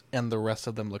best, and the rest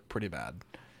of them look pretty bad.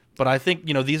 But I think,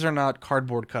 these are not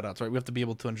cardboard cutouts, right? We have to be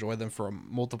able to enjoy them from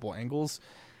multiple angles.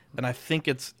 And I think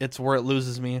it's where it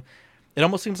loses me. It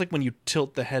almost seems like when you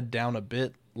tilt the head down a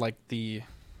bit, like can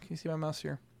you see my mouse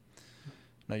here?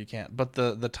 No, you can't. But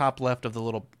the top left of the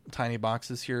little tiny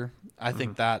boxes here, I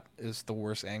think that is the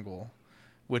worst angle,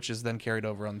 which is then carried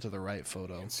over onto the right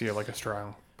photo. See like a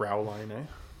strong brow line, eh?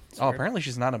 It's weird. Apparently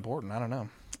she's not important. I don't know.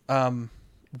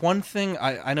 one thing,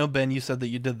 I know, Ben, you said that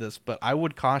you did this, but I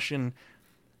would caution,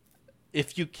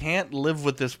 if you can't live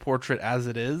with this portrait as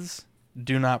it is,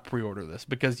 do not pre-order this,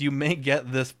 because you may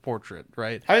get this portrait,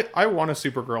 right? I want a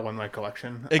Supergirl in my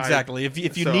collection. Exactly. If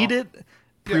you need it,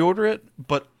 pre-order it,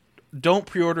 but don't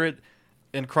pre-order it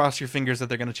and cross your fingers that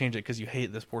they're going to change it because you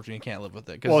hate this portrait and you can't live with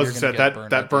it. Well, as I said,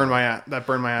 that burned my ass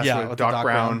with Doc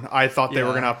Brown. I thought they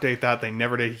were going to update that. They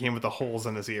never did. He came with the holes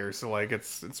in his ears, so like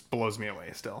it blows me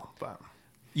away still. But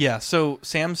yeah, so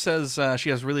Sam says she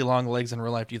has really long legs in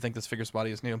real life. Do you think this figure's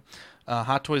body is new?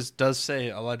 Hot Toys does say,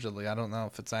 allegedly, I don't know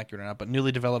if it's accurate or not, but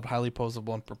newly developed, highly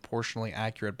posable, and proportionally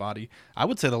accurate body. I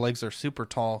would say the legs are super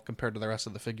tall compared to the rest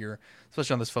of the figure,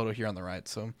 especially on this photo here on the right.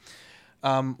 So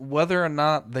whether or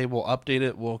not they will update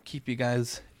it, we'll keep you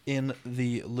guys in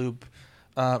the loop.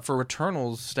 For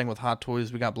Returnals, staying with Hot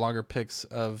Toys, we got blogger pics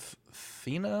of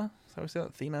Thena. Is that how we say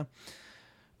that? Thena.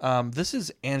 This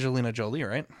is Angelina Jolie,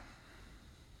 right?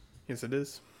 Yes, it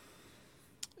is.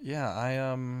 Yeah, I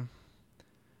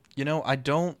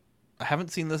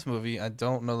haven't seen this movie. I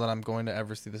don't know that I'm going to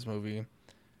ever see this movie.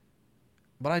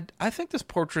 But I think this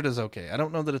portrait is okay. I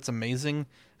don't know that it's amazing.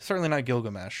 Certainly not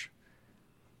Gilgamesh.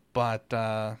 But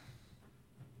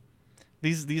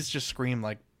these just scream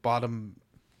like bargain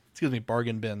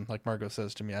bin, like Margot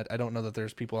says to me. I don't know that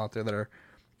there's people out there that are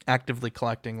actively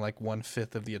collecting like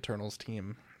 1/5 of the Eternals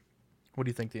team. What do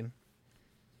you think, Dean?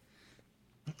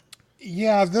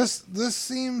 Yeah, this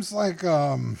seems like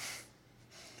the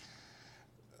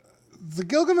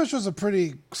Gilgamesh was a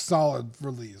pretty solid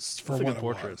release for what it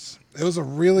was. It was a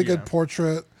really good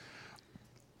portrait.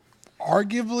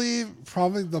 Arguably,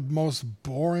 probably the most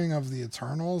boring of the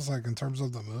Eternals, like in terms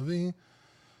of the movie.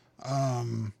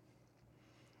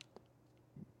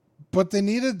 But they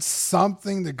needed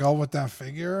something to go with that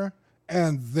figure,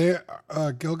 and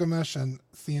Gilgamesh and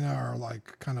Thena are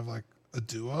like kind of like a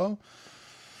duo.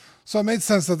 So it made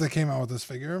sense that they came out with this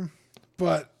figure,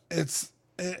 but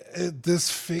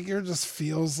this figure just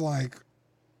feels like,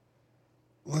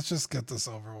 let's just get this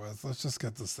over with. Let's just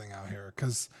get this thing out here,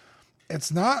 because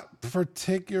it's not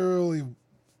particularly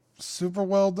super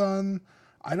well done.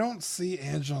 I don't see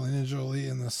Angelina Jolie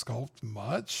in the sculpt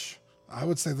much. I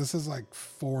would say this is like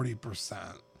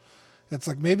 40%. It's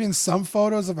like maybe in some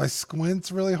photos, if I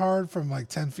squint really hard from like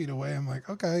 10 feet away, I'm like,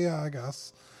 okay, yeah, I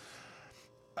guess.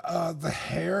 The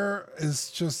hair is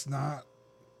just not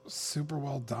super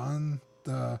well done.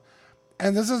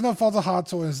 And this is no fault of Hot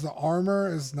Toys. The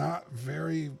armor is not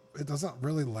it doesn't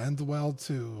really lend well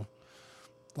to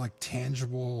like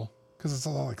tangible, because it's a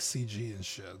lot like CG and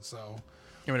shit. So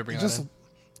you want to bring that in?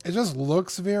 It just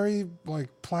looks very like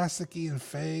plasticky and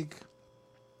fake.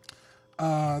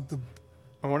 I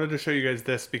wanted to show you guys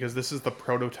this because this is the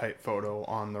prototype photo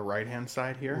on the right hand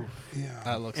side here. Yeah,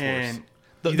 that looks worse.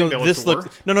 This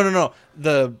looks no.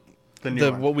 The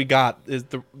what we got is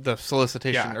the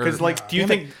solicitation. Yeah, because like, do you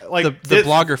think like the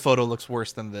blogger photo looks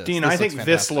worse than this? Dean, I think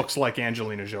this looks like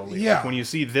Angelina Jolie. Yeah, like when you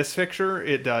see this picture,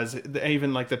 it does.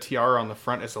 Even like the tiara on the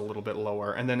front is a little bit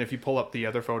lower, and then if you pull up the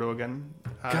other photo again,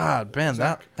 God, Ben,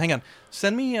 hang on,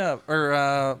 send me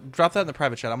or drop that in the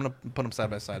private chat. I'm gonna put them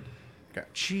side by side. Okay.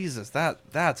 Jesus,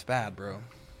 that's bad, bro.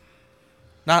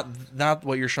 Not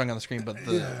what you're showing on the screen, but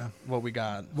what we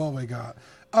got. What we got.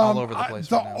 All over the place.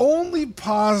 The only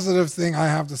positive thing I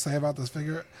have to say about this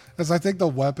figure is I think the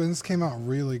weapons came out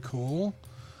really cool,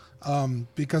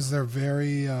 because they're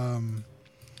very I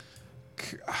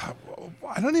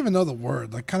don't even know the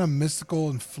word, like kind of mystical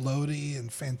and floaty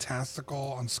and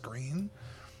fantastical on screen.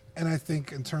 And I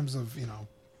think in terms of, I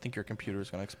think your computer is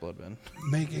going to explode, Ben.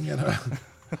 Making it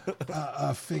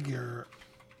a figure.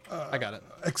 I got it.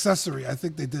 Accessory, I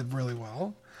think they did really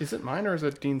well. Is it mine or is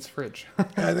it Dean's fridge?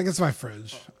 I think it's my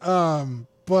fridge.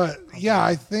 But yeah,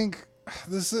 I think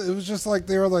it was just like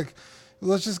they were like,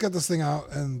 let's just get this thing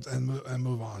out and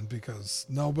move on, because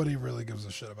nobody really gives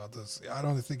a shit about this. I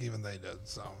don't think even they did.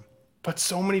 So. But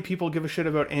so many people give a shit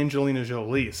about Angelina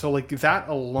Jolie. So like that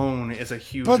alone is a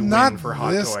huge win for Hot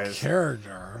Toys. But not this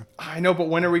character. I know, but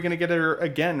when are we going to get her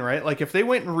again, right? Like if they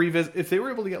went and if they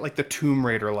were able to get like the Tomb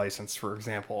Raider license, for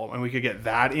example, and we could get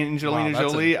that Angelina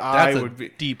Jolie, I would be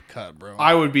deep cut, bro.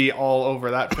 I would be all over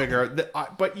that figure.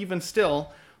 But even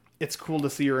still, it's cool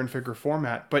to see her in figure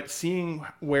format. But seeing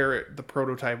where the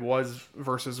prototype was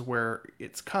versus where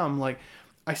it's come, like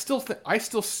I still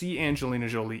see Angelina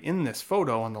Jolie in this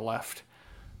photo on the left,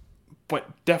 but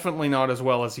definitely not as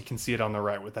well as you can see it on the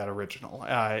right with that original.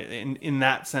 In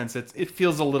that sense, it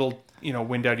feels a little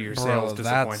wind out of your sails,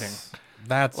 disappointing.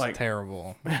 That's like,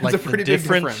 terrible. It's like a pretty the big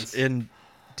difference in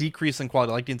decrease in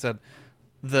quality. Like Dean said,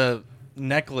 the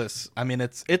necklace. I mean,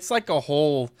 it's like a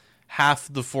whole half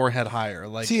the forehead higher.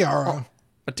 Like tiara.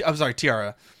 I'm sorry,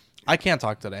 tiara. I can't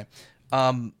talk today.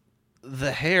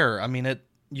 The hair, I mean,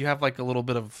 you have like a little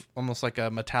bit of almost like a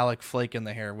metallic flake in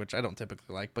the hair, which I don't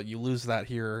typically like, but you lose that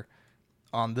here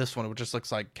on this one, which just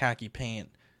looks like khaki paint.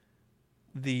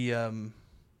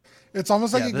 It's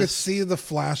almost like you could see the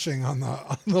flashing on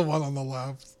the one on the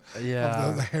left. Yeah.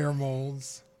 Of the hair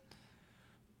molds.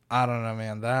 I don't know,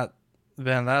 man.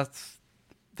 That's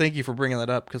thank you for bringing that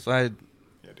up, because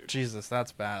Jesus,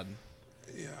 that's bad.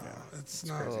 Yeah, it's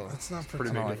not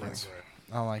pretty big difference.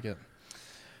 I don't like it.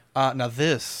 Now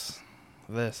this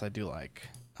I do like.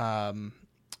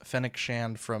 Fennec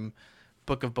Shand from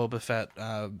Book of Boba Fett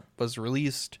was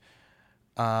released,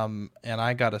 and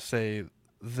I gotta say,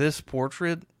 this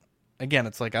portrait, again,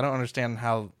 it's like I don't understand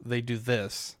how they do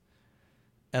this,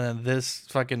 and then this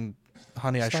fucking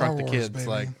Honey I Shrunk the Kids, baby.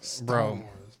 Like, bro,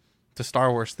 to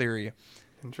Star Wars theory.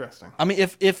 Interesting. I mean,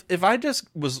 if I just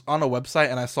was on a website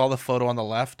and I saw the photo on the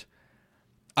left,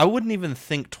 I wouldn't even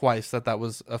think twice that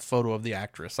was a photo of the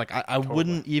actress. Like, I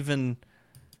wouldn't even,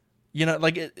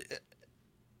 like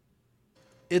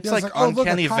it's like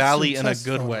Uncanny Valley in a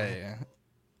good way.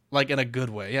 Like, in a good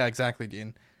way. Yeah, exactly,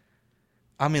 Dean.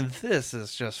 I mean, this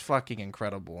is just fucking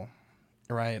incredible,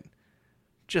 right?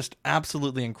 Just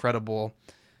absolutely incredible.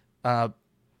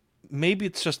 Maybe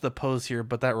it's just the pose here,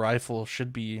 but that rifle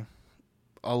should be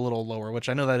a little lower, which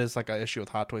I know that is like an issue with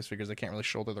Hot Toys figures. They can't really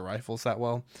shoulder the rifles that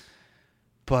well.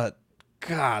 But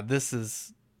God, this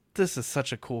is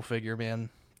such a cool figure, man.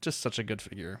 Just such a good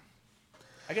figure.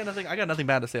 I got nothing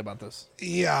bad to say about this.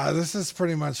 Yeah, this is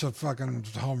pretty much a fucking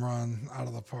home run out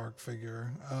of the park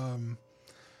figure.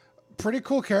 Pretty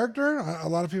cool character. A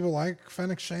lot of people like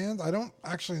Fennec Shand. I don't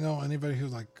actually know anybody who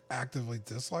like actively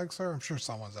dislikes her. I'm sure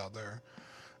someone's out there.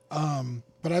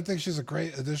 But I think she's a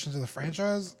great addition to the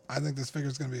franchise. I think this figure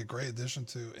is going to be a great addition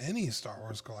to any Star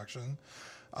Wars collection.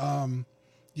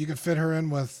 You could fit her in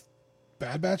with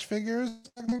Bad Batch figures,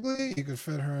 technically. You could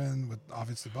fit her in with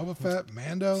obviously Boba Fett,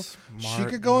 Mando. She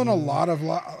could go in a lot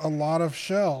of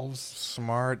shelves.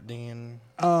 Smart, Dean.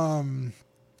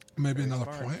 Maybe another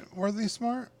point worthy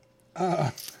smart.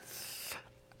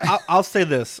 I'll say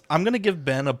this. I'm going to give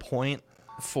Ben a point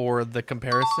for the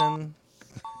comparison,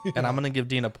 and I'm going to give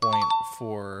Dean a point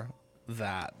for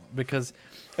that, because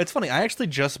it's funny. I actually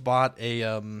just bought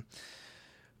a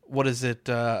what is it?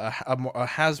 A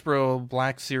Hasbro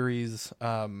Black Series.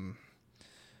 Saw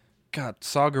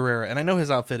Gerrera, and I know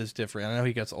his outfit is different. I know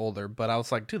he gets older, but I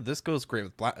was like, dude, this goes great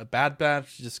with Bad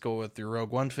Batch. Just go with your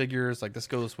Rogue One figures. Like, this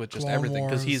goes with just everything,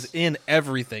 because he's in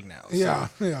everything now.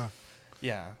 So.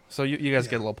 Yeah. So you guys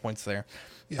get a little points there.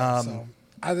 Yeah. So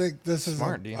I think this is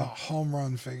a home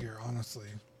run figure, honestly.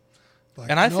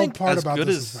 Like, and I think as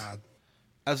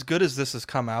good as this has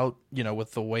come out,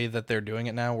 with the way that they're doing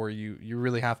it now, where you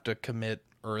really have to commit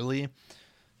early,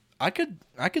 I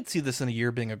could see this in a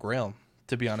year being a Grail,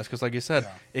 to be honest, because like you said,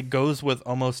 it goes with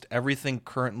almost everything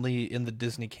currently in the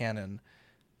Disney canon,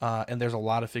 and there's a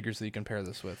lot of figures that you can pair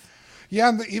this with. Yeah,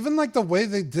 and even like the way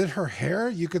they did her hair,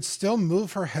 you could still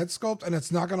move her head sculpt, and it's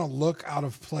not going to look out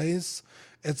of place.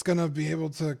 It's going to be able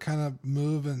to kind of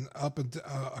move and up and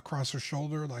across her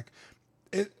shoulder. Like,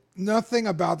 nothing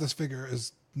about this figure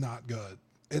is not good.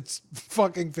 It's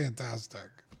fucking fantastic.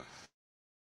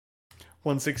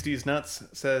 160's Nuts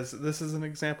says, this is an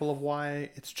example of why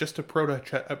it's just a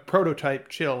prototype.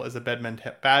 Chill is a bad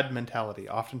mentality.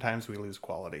 Oftentimes we lose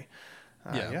quality.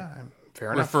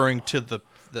 Fair enough. Referring to the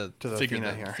figure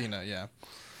Fina here. Fina, yeah.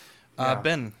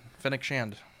 Ben, Fennec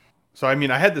Shand. So, I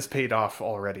mean, I had this paid off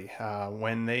already.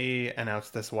 When they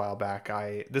announced this a while back,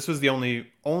 this was the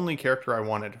only character I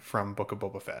wanted from Book of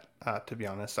Boba Fett, to be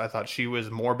honest. I thought she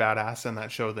was more badass in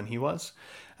that show than he was.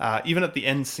 Even at the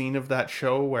end scene of that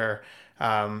show where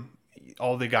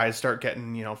all the guys start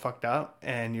getting, fucked up,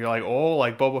 and you're like, oh,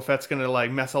 like Boba Fett's going to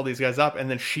like mess all these guys up, and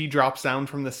then she drops down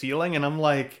from the ceiling, and I'm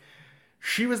like,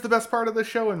 she was the best part of the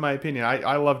show, in my opinion.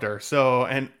 I loved her. So,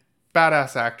 and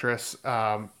badass actress,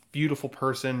 beautiful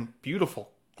person,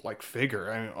 beautiful like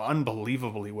figure. I mean,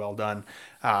 unbelievably well done.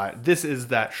 This is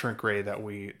that shrink ray that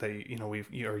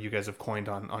you guys have coined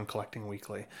on Collecting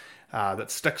Weekly, that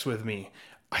sticks with me.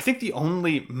 I think the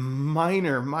only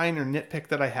minor nitpick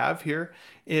that I have here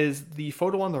is the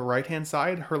photo on the right-hand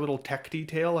side, her little tech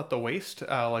detail at the waist,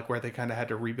 like where they kind of had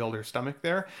to rebuild her stomach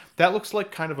there. That looks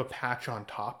like kind of a patch on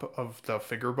top of the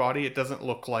figure body. It doesn't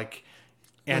look like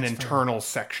an internal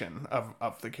section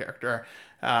of the character.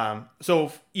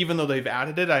 So even though they've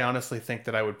added it, I honestly think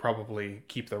that I would probably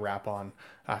keep the wrap on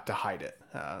to hide it.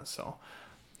 So,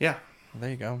 yeah. There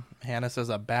you go. Hannah says,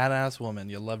 a badass woman.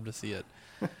 You'll love to see it.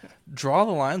 Draw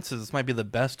the Line says this might be the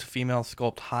best female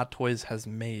sculpt Hot Toys has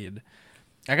made.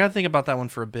 I got to think about that one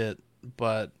for a bit.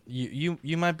 but you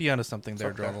might be onto something there.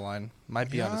 Okay. Draw the line. Might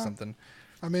be onto something.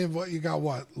 I mean, what you got?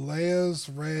 What Leia's,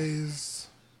 Rey's,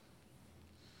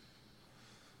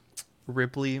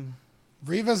 Ripley.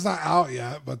 Riva's not out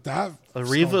yet, but that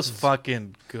Riva's sculpt is-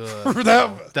 fucking good.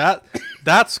 that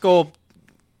sculpt.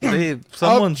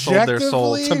 Someone sold their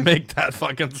soul to Objectively- make that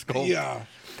fucking sculpt. Yeah.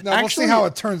 Now we'll see Actually- how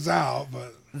it turns out,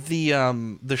 but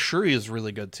The Shuri is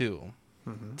really good too.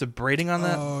 The braiding on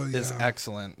that is yeah.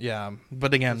 excellent. Yeah,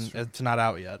 but again, it's not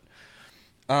out yet.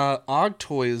 Og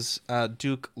Toys,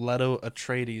 Duke Leto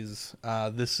Atreides.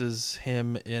 This is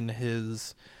him in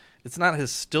his. It's not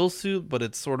his still suit, but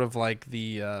it's sort of like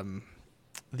the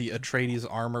Atreides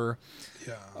armor.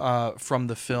 From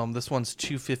the film. This one's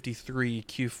 253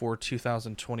 Q4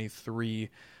 2023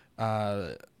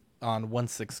 on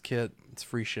 1/6 kit. It's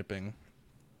free shipping.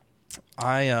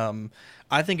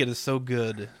 I think it is so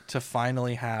good to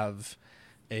finally have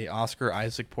a Oscar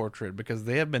Isaac portrait, because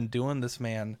they have been doing this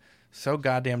man so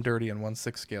goddamn dirty in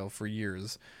 1/6 scale for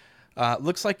years.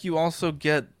 Looks like you also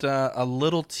get a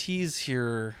little tease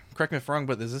here. Correct me if I'm wrong,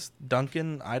 but is this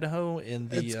Duncan, Idaho?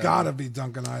 it's gotta be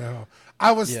Duncan, Idaho.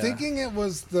 I was yeah. thinking it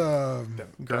was the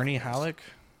Gurney Halleck?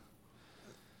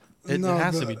 It No,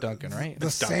 has the- to be Duncan, right? the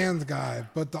It's Duncan. sand guy,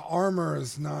 but the armor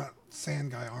is not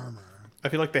sand guy armor. I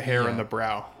feel like the hair Yeah. and the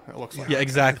brow. It looks like. Yeah,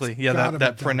 exactly. Yeah, gotta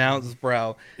that be pronounced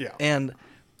brow. Yeah. And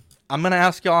I'm going to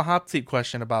ask y'all a hot seat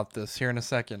question about this here in a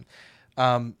second.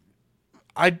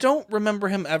 I don't remember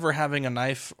him ever having a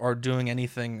knife or doing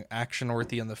anything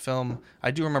action-worthy in the film.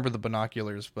 I do remember the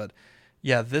binoculars, but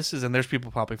yeah, this is, and there's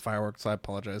people popping fireworks, so I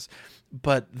apologize.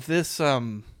 But this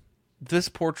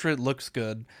portrait looks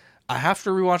good. I have to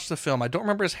rewatch the film. I don't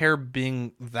remember his hair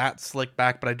being that slick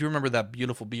back, but I do remember that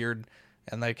beautiful beard,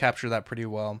 and they capture that pretty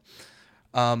well.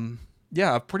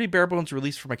 Yeah, a pretty bare bones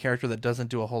release from a character that doesn't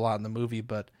do a whole lot in the movie,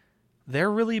 but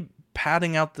they're really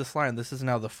padding out this line. This is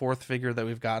now the fourth figure that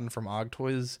we've gotten from Og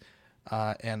Toys,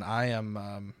 and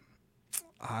I'm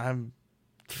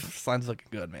Slime's looking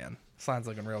good, man. Slime's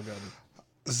looking real good.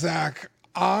 Zach,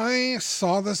 I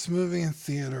saw this movie in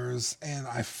theaters and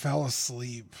I fell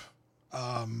asleep.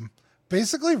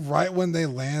 Basically right when they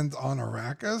land on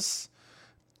Arrakis,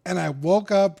 and I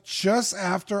woke up just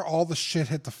after all the shit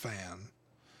hit the fan.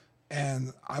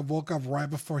 And I woke up right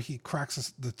before he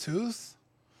cracks the tooth.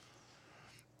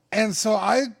 And so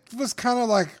I was kind of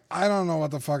like, I don't know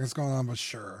what the fuck is going on, but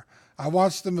sure. I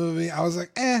watched the movie. I was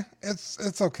like,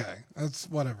 it's okay. It's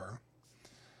whatever.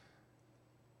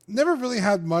 Never really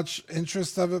had much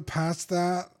interest of it past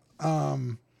that.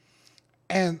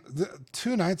 And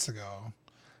 2 nights ago,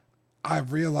 I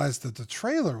realized that the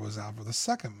trailer was out for the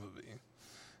second movie.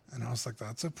 And I was like,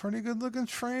 that's a pretty good looking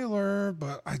trailer,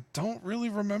 but I don't really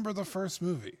remember the first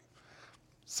movie.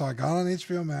 So I got on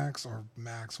HBO Max, or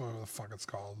Max, whatever the fuck it's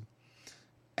called.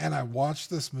 And I watched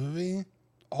this movie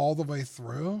all the way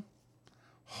through.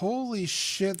 Holy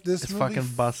shit, this It's movie fucking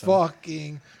bussin'.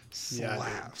 fucking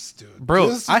slaps, dude. Bro,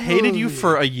 This I hated you movie-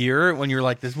 for a year when you were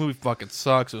like, this movie fucking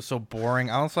sucks. It was so boring.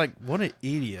 I was like, what an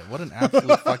idiot. What an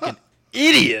absolute fucking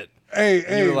idiot.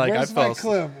 Hey, were like, where's I my fell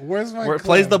asleep. clip? Where's my Where it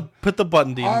clip? plays put the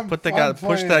button, Dean. I'm Push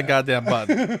playing that it. goddamn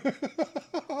button.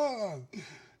 Hold on.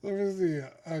 Let me see.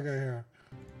 Okay, here.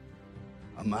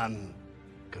 A man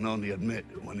can only admit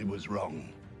when he was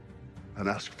wrong and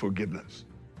ask forgiveness.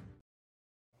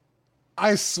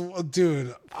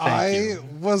 Dude, I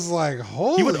was like,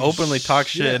 holy He would openly talk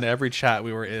shit shit in every chat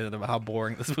we were in about how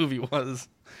boring this movie was.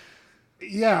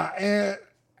 Yeah, and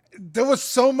there was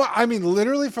so much. I mean,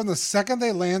 literally from the second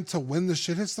they land to when the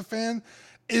shit hits the fan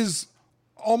is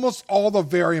almost all the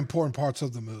very important parts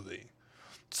of the movie.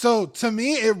 So to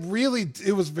me,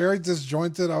 it was very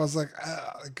disjointed. I was like,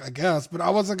 I guess, but I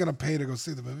wasn't going to pay to go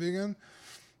see the movie again.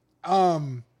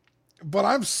 But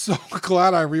I'm so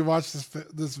glad I rewatched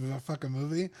this fucking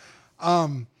movie.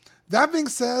 That being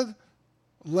said,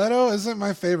 Leto isn't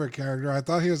my favorite character. I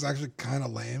thought he was actually kind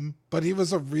of lame, but he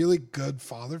was a really good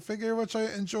father figure, which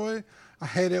I enjoy. I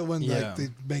hate it when like they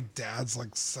make dads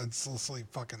like senselessly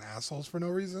fucking assholes for no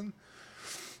reason.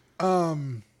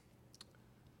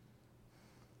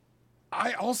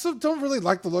 I also don't really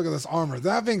like the look of this armor.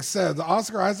 That being said, the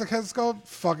Oscar Isaac head sculpt,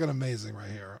 fucking amazing right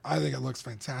here. I think it looks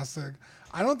fantastic.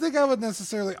 I don't think I would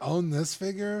necessarily own this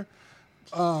figure,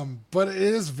 but it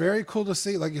is very cool to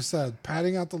see, like you said,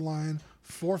 padding out the line,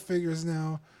 4 figures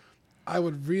now. I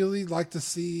would really like to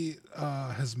see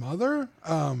his mother,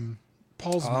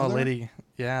 Paul's mother. Lady.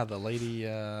 Yeah, the lady.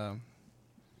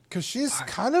 Because she's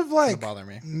kind of like bother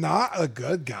me. not a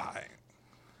good guy.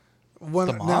 When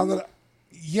The now mom? that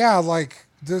yeah, like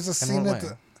there's a scene what at way?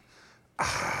 the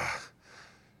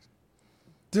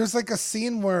there's like a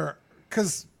scene where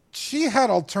because she had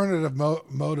alternative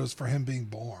motives for him being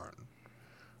born.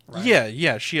 Right?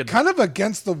 Yeah, she had kind of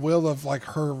against the will of like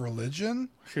her religion.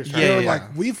 She was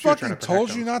like, we fucking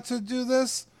told you not to do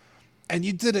this, and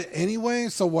you did it anyway.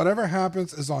 So whatever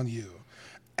happens is on you.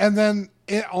 And then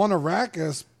on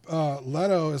Arrakis,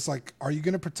 Leto is like, "Are you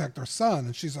going to protect our son?"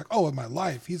 And she's like, "Oh, with my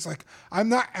life." He's like, "I'm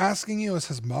not asking you as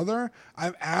his mother.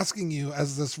 I'm asking you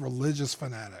as this religious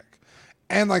fanatic."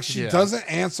 And like, she doesn't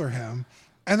answer him.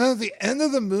 And then at the end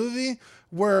of the movie,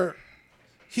 where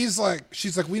she's like,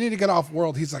 "We need to get off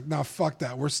world." He's like, "No, fuck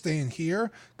that. We're staying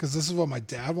here because this is what my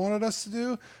dad wanted us to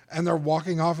do." And they're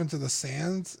walking off into the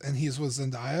sands, and he's with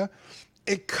Zendaya.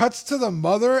 It cuts to the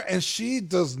mother, and she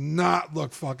does not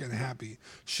look fucking happy.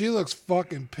 She looks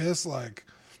fucking pissed, like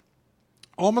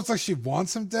almost like she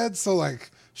wants him dead. So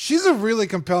like, she's a really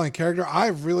compelling character. I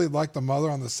really like the mother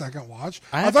on the second watch.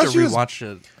 I have to rewatch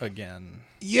it again.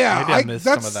 Yeah, maybe I missed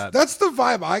some of that. That's the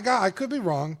vibe I got. I could be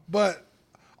wrong, but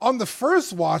on the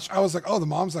first watch, I was like, "Oh, the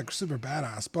mom's like super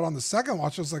badass." But on the second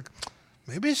watch, I was like,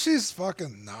 maybe she's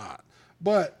fucking not.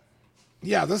 But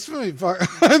yeah, this movie,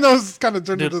 I know it's kind of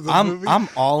turned into the movie. I'm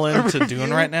all into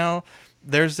Dune right now.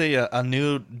 There's a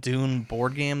new Dune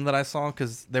board game that I saw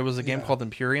because there was a game called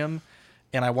Imperium,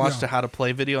 and I watched a how to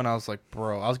play video, and I was like,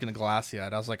 bro, I was getting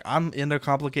glassy-eyed. I was like, I'm into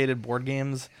complicated board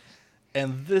games,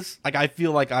 and this, like, I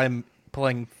feel like I'm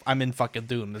in fucking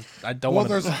Dune. I don't want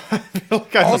to.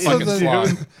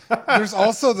 There's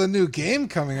also the new game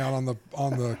coming out on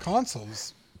the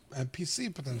consoles and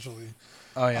PC potentially.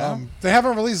 Oh yeah. They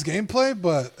haven't released gameplay,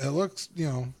 but it looks,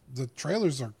 the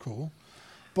trailers are cool.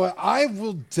 But I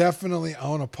will definitely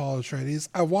own Apollo Atreides.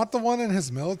 I want the one in his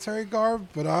military garb,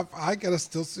 but I get a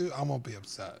still suit, I won't be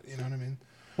upset. You know what I mean?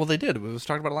 Well, they did. We was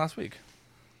talking about it last week.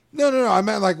 No. I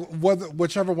meant like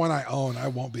whichever one I own, I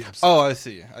won't be upset. Oh, I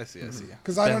see.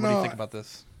 Because I don't know. What do you think about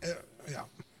this? Yeah.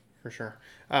 For sure.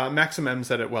 Maxim M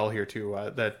said it well here too,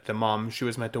 that the mom, she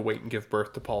was meant to wait and give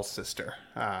birth to Paul's sister,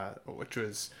 which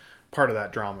was part of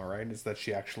that drama, right? Is that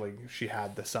she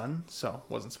had the son, so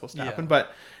it wasn't supposed to happen.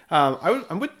 But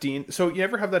I'm with Dean. So you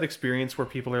ever have that experience where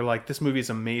people are like, this movie is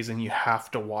amazing, you have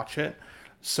to watch it.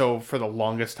 So for the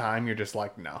longest time, you're just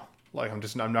like, no, like I'm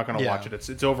not going to watch it. It's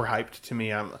overhyped to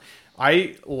me.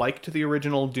 I liked the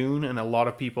original Dune, and a lot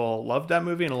of people loved that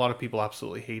movie, and a lot of people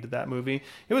absolutely hated that movie.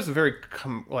 It was a very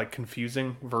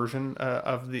confusing version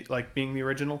of the being the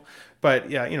original.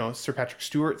 But yeah, Sir Patrick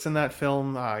Stewart's in that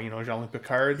film. Jean-Luc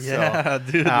Picard. Yeah,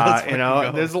 so,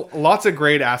 dude. There's lots of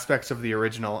great aspects of the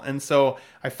original, and so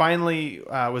I finally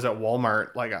was at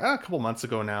Walmart a couple months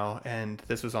ago now, and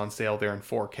this was on sale there in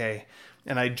 4K.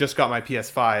 And I just got my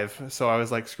PS5, so I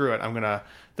was like, screw it,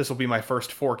 this will be my first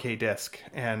 4K disc.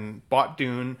 And bought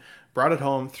Dune, brought it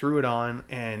home, threw it on,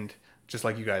 and just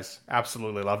like you guys,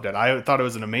 absolutely loved it. I thought it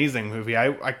was an amazing movie.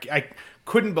 I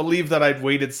couldn't believe that I'd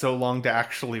waited so long to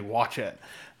actually watch it.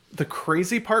 The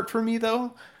crazy part for me,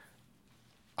 though,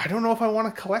 I don't know if I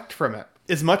want to collect from it.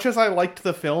 As much as I liked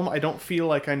the film, I don't feel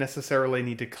like I necessarily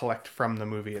need to collect from the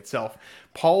movie itself.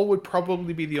 Paul would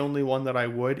probably be the only one that I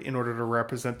would, in order to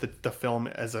represent the film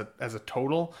as a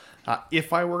total,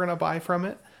 if I were going to buy from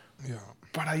it. Yeah.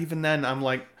 But even then, I'm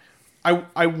like,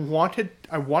 I wanted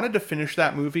to finish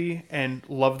that movie and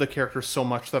love the character so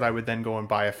much that I would then go and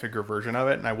buy a figure version of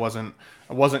it, and I wasn't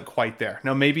quite there.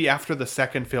 Now maybe after the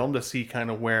second film, to see kind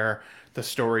of where the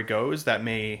story goes, that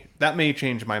may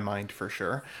change my mind for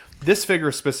sure. This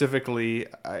figure specifically,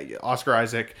 Oscar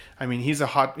Isaac, I mean, he's a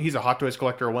Hot Toys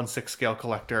collector, a 1/6 scale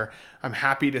collector. I'm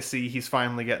happy to see he's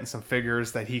finally getting some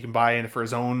figures that he can buy in for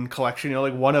his own collection.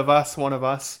 Like one of us.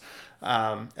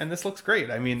 And this looks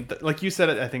great. I mean, like you said,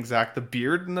 I think, Zach, the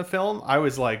beard in the film, I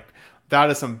was like,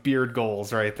 that is some beard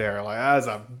goals right there. Like, that is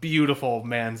a beautiful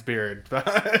man's beard. That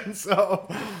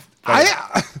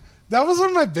was one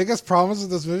of my biggest problems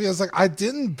with this movie. I was like, I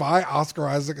didn't buy Oscar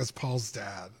Isaac as Paul's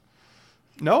dad.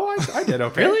 No, I did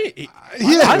okay. Really?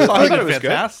 Yeah, I thought he did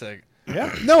fantastic. Good.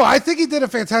 Yeah. No, I think he did a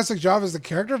fantastic job as the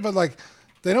character, but like,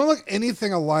 they don't look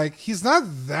anything alike. He's not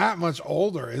that much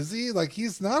older, is he? Like,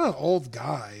 he's not an old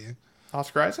guy.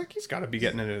 Oscar Isaac, he's got to be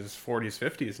getting into his 40s,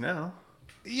 50s now.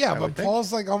 Yeah, but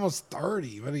Paul's like almost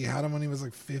 30, but he had him when he was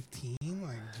like 15.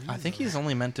 Like, I think he's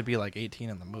only meant to be like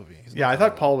 18 in the movie. I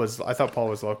thought Paul was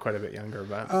quite a bit younger,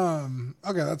 but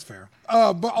okay, that's fair.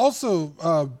 But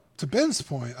also to Ben's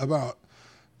point about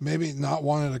maybe not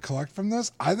wanting to collect from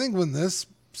this, I think when this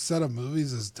set of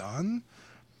movies is done,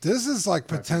 this is like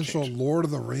potential Lord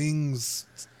of the Rings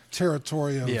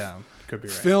territory of could be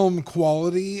right. film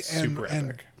quality super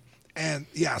epic. And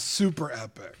yeah, super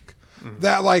epic.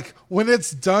 that like when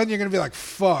it's done, you're gonna be like,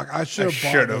 "Fuck, I should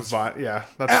have bought." Yeah,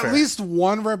 that's at fair. least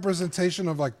one representation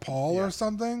of like Paul or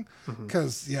something.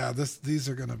 Because these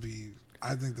are gonna be.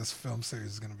 I think this film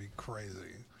series is gonna be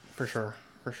crazy. For sure.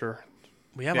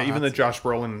 We have even the Josh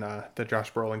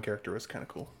Brolin character was kind of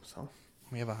cool. So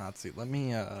we have a hot seat. Let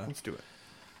me. Let's do it.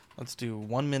 Let's do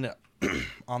 1 minute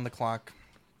on the clock.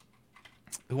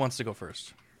 Who wants to go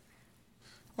first?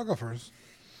 I'll go first.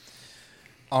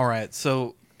 All right.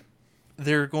 So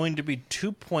there are going to be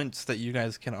 2 points that you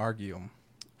guys can argue.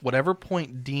 Whatever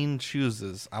point Dean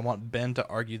chooses, I want Ben to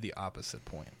argue the opposite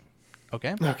point.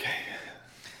 Okay?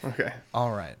 Okay.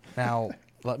 All right. Now,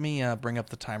 let me bring up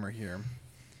the timer here.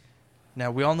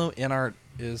 Now, we all know InArt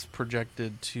is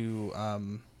projected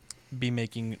to be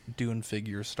making Dune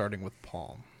figures starting with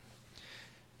Paul.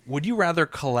 Would you rather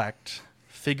collect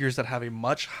figures that have a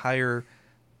much higher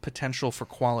potential for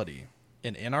quality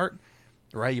in InArt?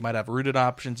 Right? You might have rooted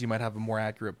options. You might have a more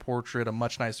accurate portrait, a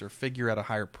much nicer figure at a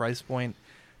higher price point,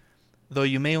 though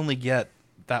you may only get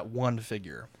that one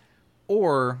figure.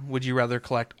 Or would you rather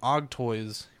collect Og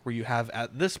Toys, where you have,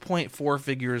 at this point, 4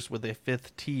 figures with a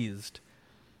 5th teased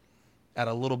at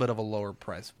a little bit of a lower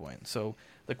price point? So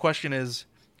the question is,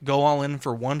 go all in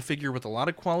for one figure with a lot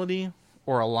of quality,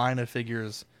 or a line of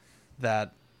figures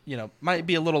that, you know, might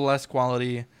be a little less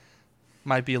quality,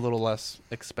 might be a little less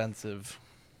expensive.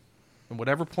 And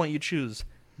whatever point you choose,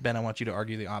 Ben, I want you to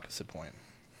argue the opposite point.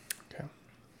 Okay.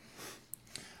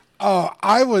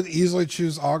 I would easily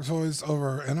choose Og Toys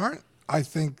over InArt. I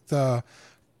think the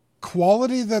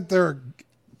quality that they're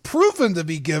proven to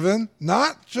be given,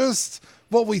 not just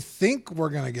what we think we're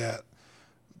going to get,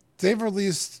 they've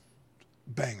released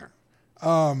banger.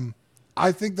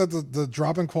 I think that the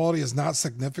drop in quality is not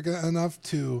significant enough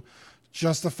to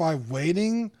justify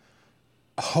waiting,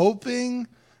 hoping,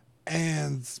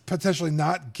 and potentially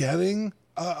not getting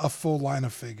a full line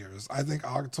of figures. I think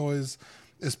Og Toys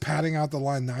is padding out the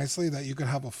line nicely that you could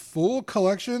have a full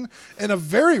collection in a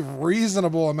very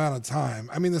reasonable amount of time.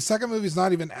 I mean, the second movie's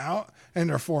not even out, and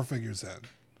there are 4 figures in,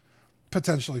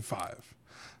 potentially 5.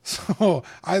 So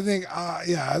I think,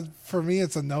 for me,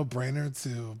 it's a no-brainer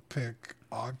to pick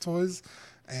Og Toys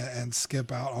and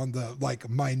skip out on the like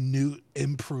minute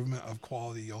improvement of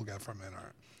quality you'll get from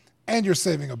InArt, and you're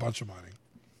saving a bunch of money.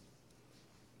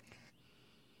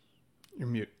 You're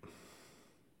mute.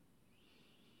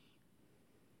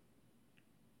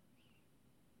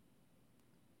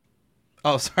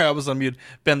 Oh, sorry, I was on mute.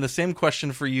 Ben, the same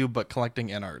question for you, but collecting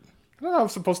InArt. I don't know how I'm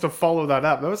supposed to follow that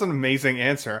up. That was an amazing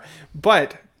answer.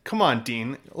 But come on,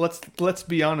 Dean. Let's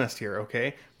be honest here,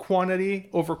 okay? Quantity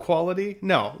over quality?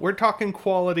 No, we're talking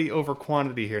quality over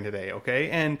quantity here today, okay?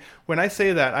 And when I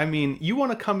say that, I mean you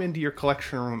want to come into your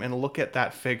collection room and look at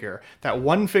that figure, that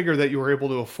one figure that you were able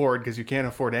to afford because you can't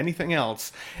afford anything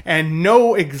else, and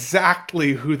know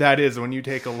exactly who that is when you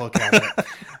take a look at it.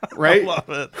 Right? I love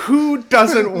it. Who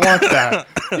doesn't want that?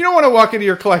 You don't want to walk into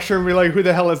your collection and be like, who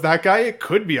the hell is that guy? It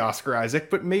could be Oscar Isaac,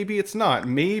 but maybe it's not.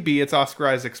 Maybe it's Oscar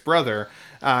Isaac's brother.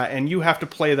 And you have to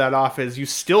play that off as you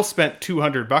still spent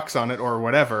 $200 on it or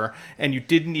whatever, and you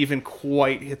didn't even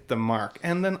quite hit the mark.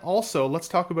 And then also, let's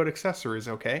talk about accessories,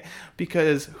 okay?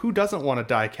 Because who doesn't want a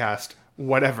die cast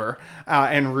whatever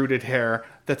and rooted hair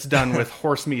that's done with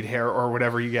horse meat hair or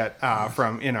whatever you get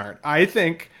from InArt? I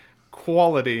think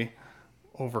quality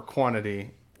over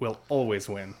quantity will always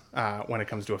win when it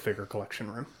comes to a figure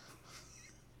collection room.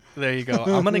 There you go.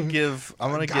 I'm gonna give.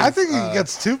 I think he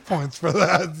gets 2 points for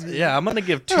that. Yeah, I'm gonna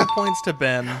give 2 points to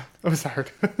Ben. That was hard.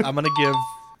 I'm gonna give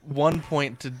 1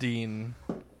 point to Dean.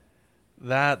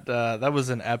 That was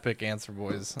an epic answer,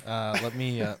 boys. Let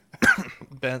me.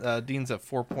 Ben Dean's at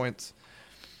 4 points.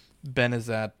 Ben is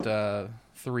at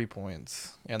 3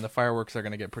 points, and the fireworks are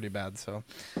gonna get pretty bad. So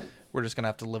we're just gonna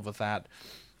have to live with that.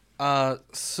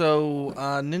 So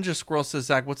Ninja Squirrel says,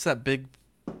 Zach, what's that big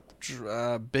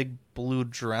blue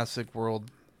Jurassic World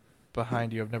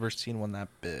behind you? I've never seen one that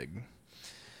big.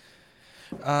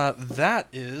 That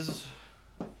is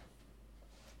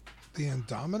the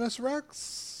Indominus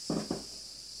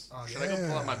Rex. Should I go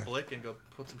pull out my Blick and go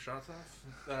put some shots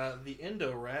off? The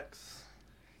Indorex,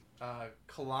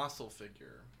 colossal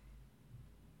figure.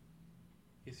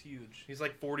 He's huge. He's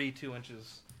like 42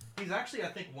 inches. He's actually, I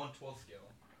think, 1/12 scale.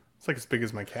 It's like as big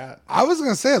as my cat. I was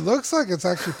gonna say it looks like it's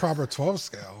actually proper 12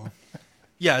 scale.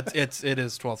 Yeah, it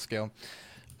is 12 scale.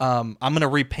 I'm gonna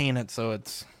repaint it so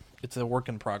it's a work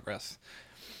in progress.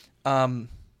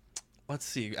 Let's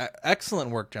see.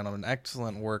 Excellent work, gentlemen.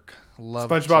 Excellent work.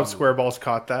 SpongeBob SquareBalls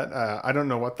caught that. I don't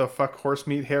know what the fuck horse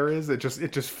meat hair is. It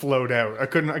just flowed out. I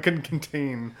couldn't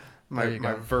contain my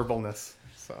verbalness.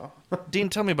 So Dean,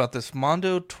 tell me about this.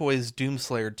 Mondo Toys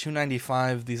Doomslayer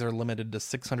 $295. These are limited to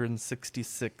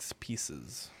 666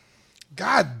 pieces.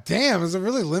 God damn, is it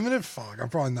really limited? Fuck, I'm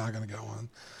probably not gonna get one.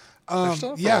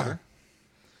 Yeah. Order.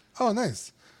 Oh,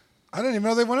 nice. I didn't even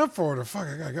know they went up for order. Fuck,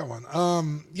 I gotta get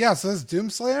one. Yeah, so this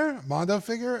Doomslayer Mondo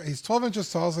figure, he's 12 inches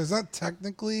tall, so he's not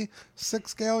technically 6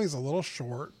 scale. He's a little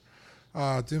short.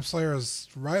 Doomslayer is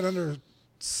right under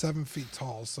 7 feet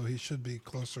tall, so he should be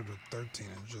closer to 13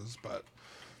 inches, but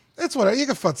it's whatever. You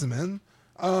can futz him in.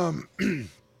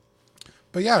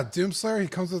 But yeah, Doomslayer, he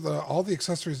comes with all the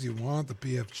accessories you want, the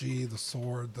BFG, the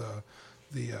sword, the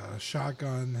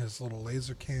shotgun, his little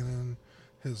laser cannon,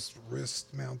 his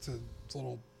wrist-mounted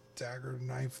little dagger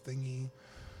knife thingy.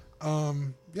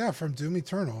 Yeah, from Doom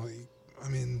Eternal. I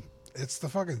mean, it's the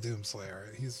fucking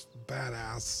Doomslayer. He's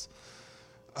badass.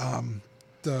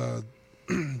 The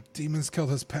demons killed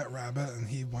his pet rabbit, and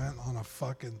he went on a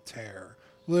fucking tear.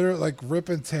 Literally, like, rip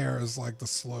and tear is like the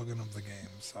slogan of the game,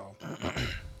 so...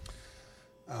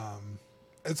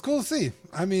 it's cool to see.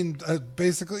 I mean,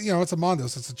 basically, it's a Mondo,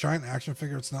 so it's a giant action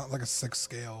figure. It's not like a 6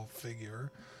 scale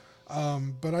figure.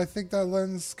 But I think that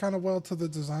lends kind of well to the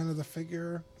design of the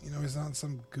figure. He's not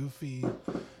some goofy,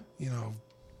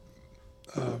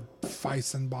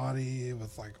 Fison body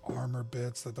with like armor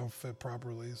bits that don't fit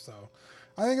properly. So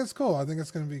I think it's cool. I think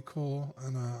it's going to be cool.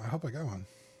 And I hope I get one.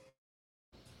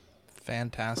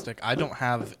 Fantastic. I don't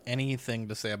have anything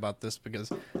to say about this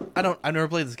because I've never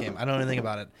played this game. I don't know anything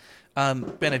about it.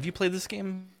 Ben, have you played this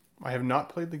game? I have not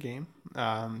played the game,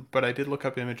 but I did look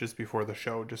up images before the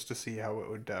show just to see how it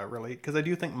would relate, because I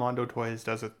do think Mondo Toys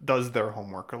does their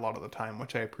homework a lot of the time,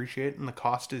 which I appreciate, and the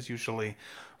cost is usually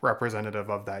representative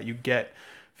of that. You get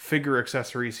figure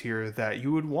accessories here that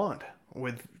you would want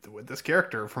with this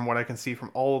character, from what I can see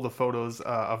from all of the photos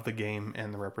of the game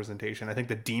and the representation. I think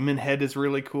the demon head is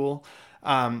really cool.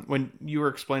 When you were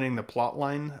explaining the plot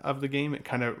line of the game, it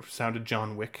kind of sounded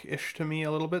John Wick-ish to me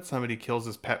a little bit. Somebody kills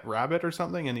his pet rabbit or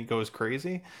something and he goes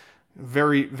crazy.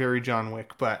 Very, very John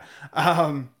Wick. But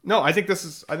no, I think this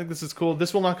is cool.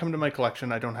 This will not come to my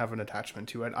collection. I don't have an attachment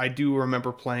to it. I do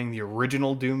remember playing the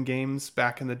original Doom games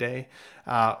back in the day,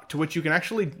 to which you can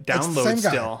actually download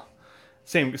still.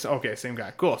 Same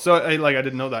guy. Cool. So I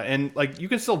didn't know that, and like you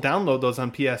can still download those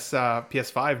on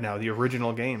PS5 now, the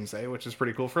original games, which is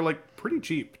pretty cool for like pretty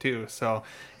cheap too. So,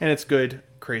 and it's good,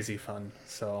 crazy fun.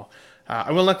 So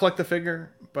I will not collect the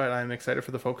figure, but I'm excited for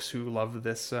the folks who love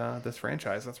this this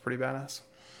franchise. That's pretty badass.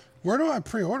 Where do I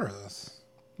pre-order this?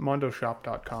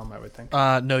 Mondoshop.com, I would think.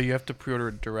 No, you have to pre-order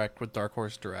it direct with Dark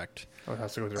Horse Direct. Oh, it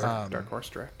has to go through Dark Horse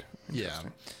Direct. Yeah.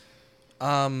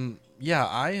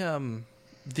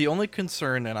 The only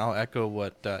concern, and I'll echo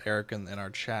what Eric in our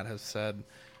chat has said,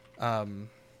 I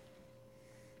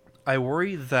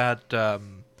worry that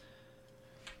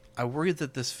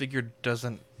this figure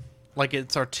doesn't, like,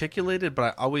 it's articulated, but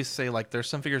I always say, like, there's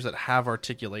some figures that have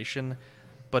articulation,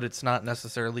 but it's not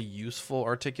necessarily useful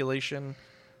articulation.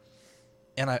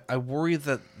 And I worry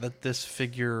that this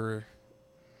figure,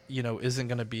 isn't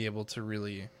going to be able to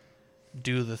really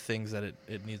do the things that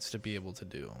it needs to be able to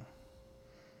do.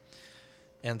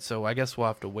 And so I guess we'll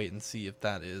have to wait and see if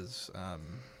that is a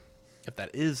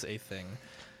thing.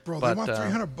 Bro, they want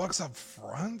 $300 up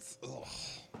front? Ugh.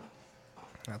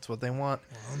 That's what they want.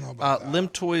 I don't know about that. Limb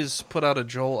Toys put out a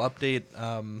Joel update.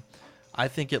 I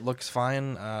think it looks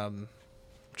fine.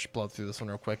 Just blow through this one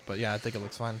real quick, but yeah, I think it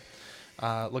looks fine.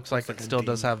 Looks like it still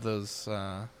does have those.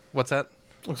 What's that?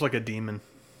 Looks like a demon.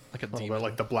 Like a demon. Bit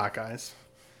like the black eyes.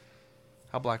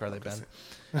 How black are they, Ben?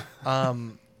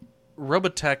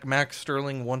 Robotech Max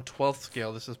Sterling 1/12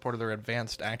 scale. This is part of their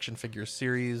advanced action figure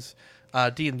series.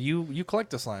 Dean, you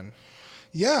collect this line.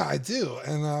 Yeah, I do.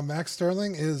 And Max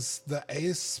Sterling is the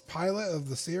ace pilot of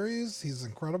the series. He's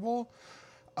incredible.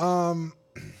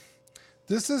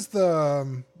 This is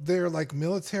their like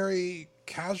military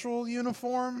casual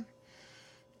uniform.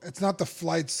 It's not the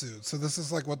flight suit. So this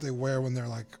is like what they wear when they're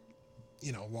like,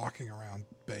 walking around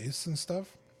base and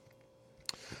stuff.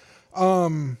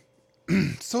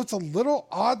 So it's a little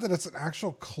odd that it's an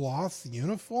actual cloth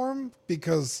uniform,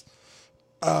 because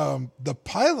the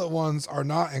pilot ones are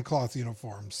not in cloth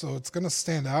uniforms. So it's going to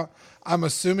stand out. I'm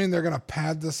assuming they're going to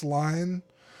pad this line.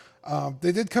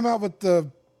 They did come out with the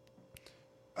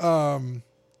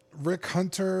Rick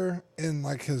Hunter in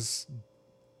like his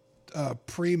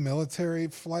pre-military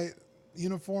flight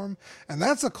uniform. And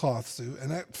that's a cloth suit. And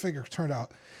that figure turned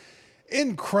out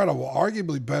incredible,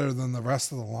 arguably better than the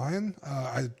rest of the line.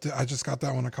 I just got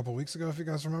that one a couple weeks ago, if you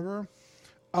guys remember.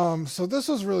 So this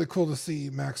was really cool to see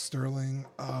Max Sterling.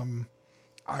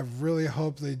 I really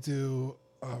hope they do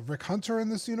Rick Hunter in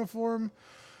this uniform.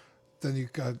 Then you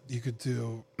could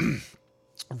do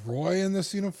Roy in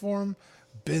this uniform.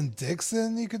 Ben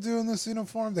Dixon you could do in this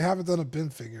uniform. They haven't done a Ben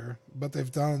figure, but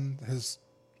they've done his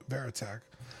Veritech.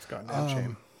 It's goddamn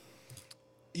shame.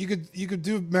 You could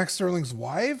do Max Sterling's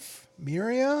wife,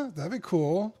 Miria. That'd be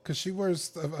cool because she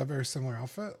wears a very similar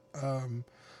outfit.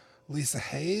 Lisa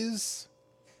Hayes.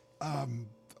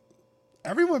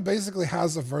 Everyone basically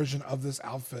has a version of this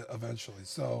outfit eventually.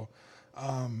 So,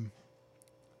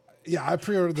 yeah, I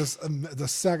pre-ordered this the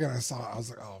second I saw it. I was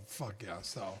like, oh, fuck yeah.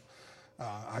 So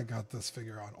I got this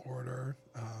figure on order.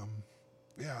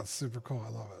 Yeah, it's super cool. I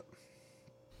love it.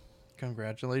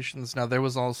 Congratulations. Now, there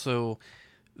was also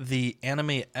the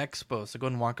Anime Expo. So go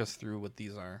ahead and walk us through what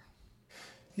these are.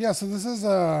 Yeah, so this is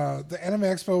the Anime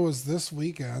Expo was this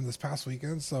past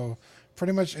weekend. So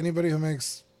pretty much anybody who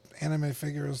makes anime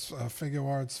figures, figure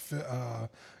arts,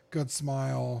 Good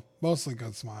Smile, mostly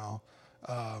Good Smile,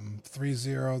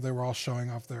 3-0, they were all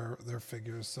showing off their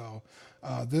figures. So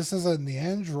this is a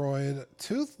Neandroid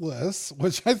Toothless,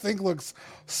 which I think looks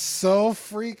so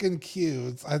freaking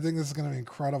cute. I think this is going to be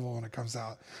incredible when it comes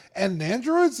out. And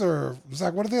Neandroids are,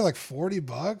 Zach, what are they, like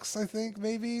 $40, I think,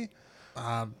 maybe?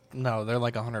 No, they're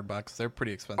like $100. They're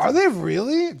pretty expensive. Are they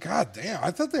really? God damn, I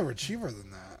thought they were cheaper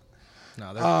than that.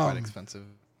 No, they're quite expensive.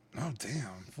 Oh,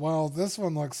 damn. Well, this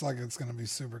one looks like it's going to be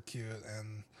super cute.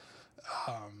 And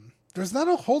there's not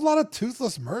a whole lot of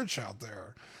Toothless merch out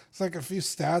there. It's like a few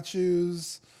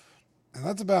statues, and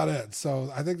that's about it.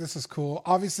 So I think this is cool.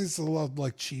 Obviously, it's a little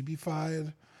like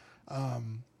chibi-fied.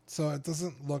 So it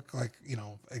doesn't look like,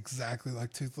 exactly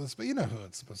like Toothless, but you know who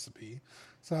it's supposed to be.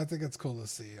 So I think it's cool to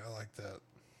see. I like that.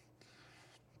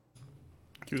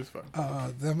 Cute as fuck.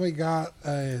 Then we got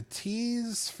a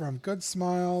tease from Good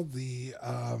Smile, the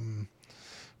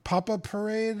Pop-Up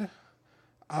Parade.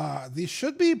 These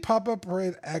should be Pop-Up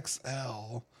Parade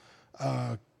XL.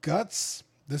 Guts.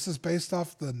 This is based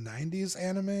off the 90s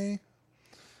anime.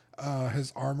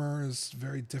 His armor is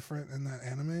very different in that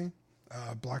anime.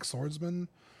 Black Swordsman.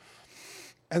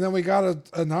 And then we got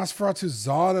a Nosferatu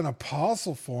Zod in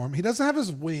apostle form. He doesn't have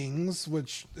his wings,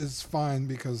 which is fine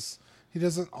because he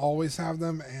doesn't always have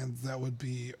them, and that would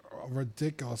be a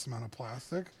ridiculous amount of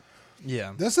plastic.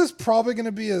 Yeah. This is probably going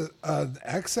to be an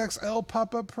XXL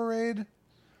pop-up parade.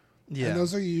 Yeah. And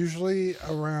those are usually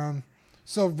around...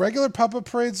 So regular pop-up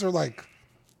parades are like...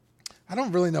 I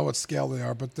don't really know what scale they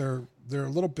are, but they're a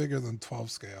little bigger than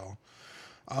 12 scale.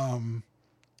 And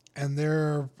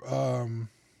they're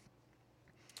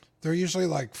usually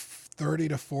like $30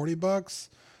 to $40.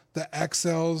 The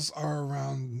XLs are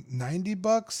around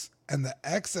 $90, and the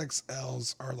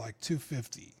XXLs are like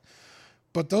 $250.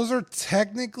 But those are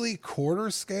technically quarter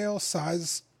scale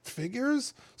size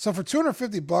figures. So for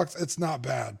 $250, it's not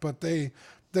bad. But they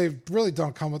really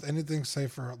don't come with anything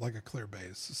save for like a clear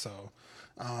base. So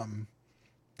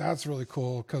that's really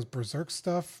cool because Berserk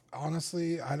stuff,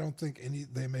 honestly, I don't think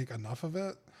they make enough of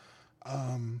it.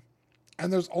 And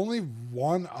there's only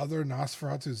one other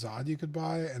Nosferatu Zod you could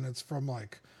buy, and it's from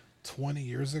like 20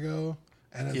 years ago,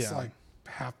 and it's like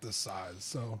half the size.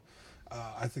 So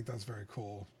I think that's very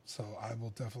cool. So I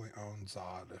will definitely own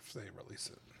Zod if they release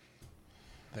it.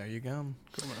 There you go.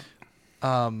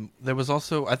 Cool. There was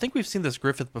also, I think we've seen this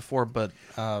Griffith before, but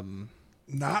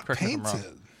not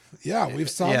painted. Yeah, we've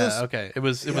saw this. Yeah, okay. It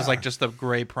was like just a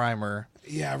gray primer.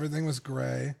 Yeah, everything was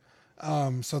gray.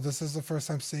 So this is the first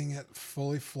time seeing it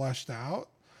fully fleshed out.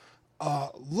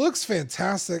 Looks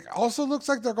fantastic. Also looks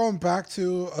like they're going back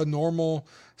to a normal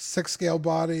 6-scale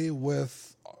body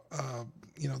with,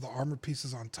 the armor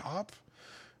pieces on top,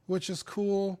 which is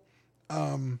cool.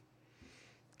 I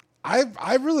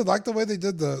really like the way they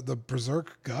did the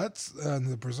Berserk guts and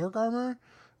the Berserk armor,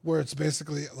 where it's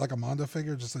basically like a Mondo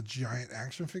figure, just a giant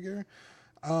action figure.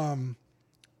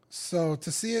 So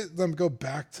to see them go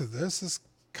back to this is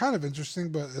kind of interesting,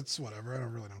 but it's whatever. I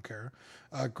don't care.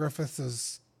 Griffith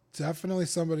is definitely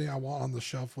somebody I want on the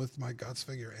shelf with my Guts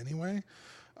figure anyway.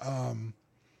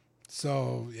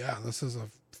 So yeah, this is a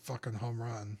fucking home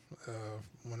run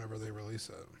whenever they release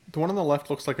it. The one on the left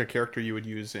looks like a character you would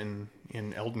use in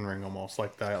Elden Ring almost,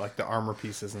 like the armor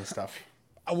pieces and stuff.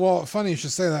 Well, funny you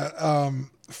should say that.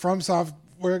 From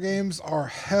Software games are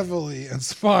heavily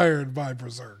inspired by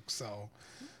Berserk, so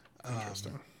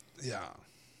interesting. Yeah,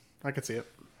 I could see it.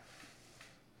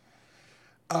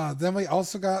 Then we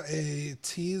also got a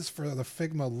tease for the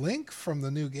Figma Link from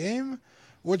the new game,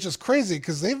 which is crazy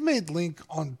because they've made Link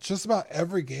on just about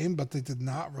every game, but they did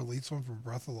not release one for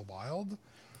Breath of the Wild.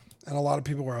 And a lot of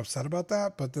people were upset about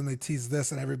that, but then they teased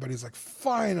this and everybody's like,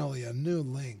 finally a new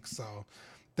Link. So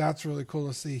that's really cool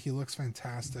to see. He looks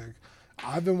fantastic.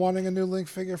 I've been wanting a new Link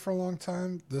figure for a long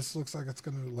time. This looks like it's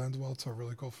going to lend well to a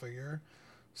really cool figure.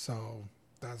 So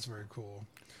that's very cool.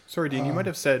 Sorry, Dean, you might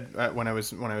have said when I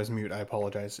was mute. I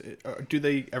apologize. Do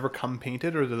they ever come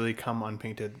painted, or do they come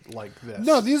unpainted like this?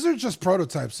 No, these are just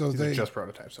prototypes. So These are just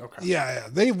prototypes. Okay. Yeah,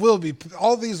 they will be.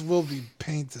 All these will be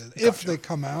painted if they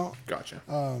come out. Gotcha.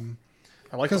 I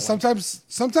like because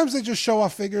sometimes they just show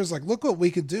off figures like, look what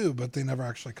we could do, but they never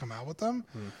actually come out with them.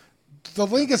 The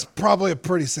Link is probably a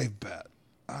pretty safe bet.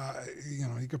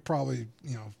 You could probably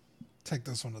take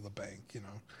this one to the bank.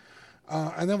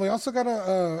 And then we also got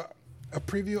a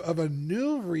preview of a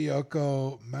new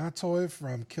Ryoko Matoi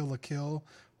from Kill la Kill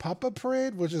Pop-Up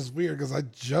Parade, which is weird because I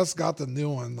just got the new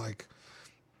one like,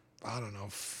 I don't know,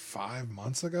 5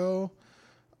 months ago.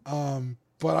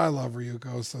 But I love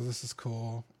Ryuko, so this is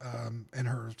cool. In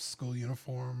her school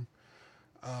uniform.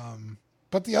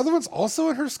 But the other one's also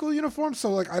in her school uniform,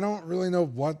 so like I don't really know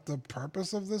what the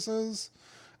purpose of this is.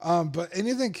 But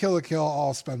anything Kill la Kill,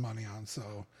 I'll spend money on.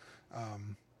 So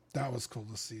that was cool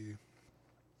to see.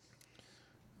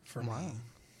 For me.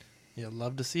 Yeah,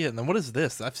 love to see it. And then what is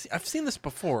this? I've seen this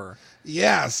before.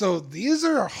 Yeah, so these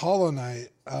are Hollow Knight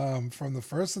from the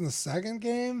first and the second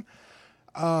game.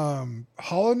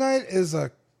 Hollow Knight is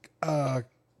a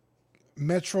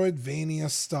Metroidvania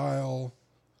style,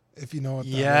 if you know what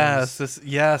that is.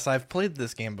 Yes, I've played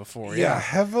this game before. Yeah,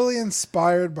 heavily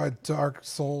inspired by Dark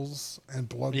Souls and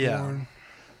Bloodborne.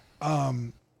 Yeah.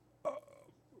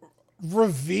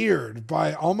 Revered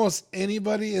by almost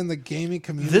anybody in the gaming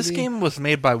community. This game was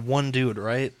made by one dude,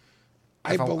 right?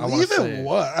 I believe it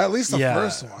was. At least the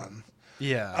first one.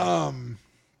 Yeah.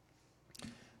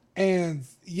 And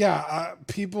yeah,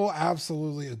 people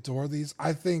absolutely adore these.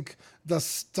 I think the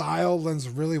style lends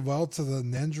really well to the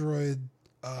Nendoroid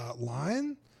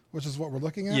line, which is what we're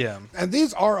looking at. Yeah. And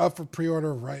these are up for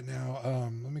pre-order right now.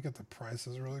 Let me get the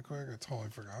prices really quick. I totally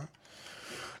forgot.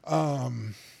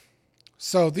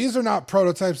 So these are not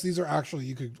prototypes. These are actually,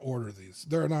 you could order these.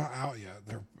 They're not out yet.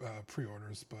 They're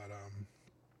pre-orders, but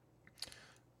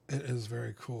it is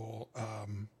very cool.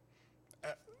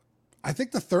 I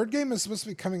think the third game is supposed to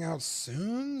be coming out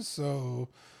soon, so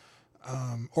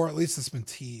or at least it's been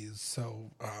teased.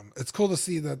 So it's cool to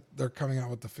see that they're coming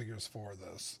out with the figures for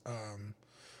this.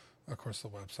 Of course, the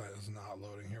website is not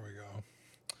loading. Here we go.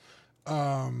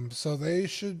 So they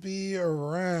should be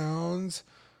around,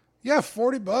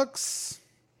 $40.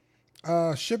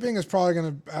 Shipping is probably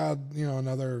going to add,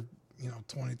 another,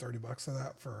 $20-$30 to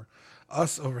that for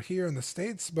us over here in the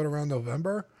States, but around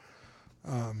November.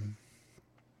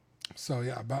 So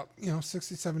yeah, about,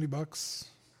 $60-$70.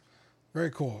 Very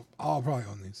cool. I'll probably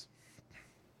own these.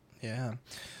 Yeah.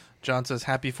 John says,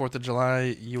 happy 4th of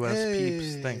July, U.S.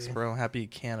 peeps. Thanks, bro. Happy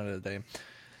Canada Day.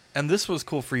 And this was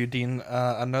cool for you, Dean.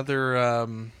 Another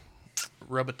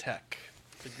Robotech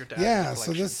figure to add to the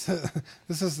collection. So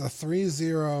this is the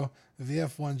 3-0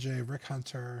 VF1J Rick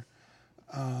Hunter.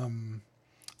 A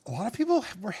lot of people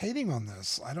were hating on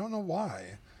this. I don't know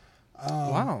why.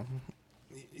 Wow.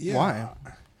 Yeah. Why?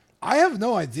 I have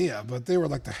no idea, but they were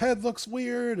like, the head looks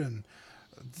weird and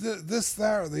this,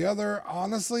 that, or the other.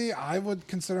 Honestly, I would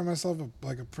consider myself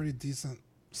a pretty decent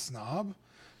snob,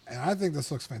 and I think this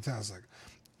looks fantastic.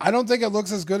 I don't think it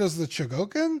looks as good as the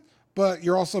Chogokin, but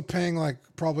you're also paying like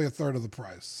probably a third of the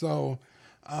price. So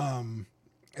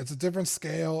it's a different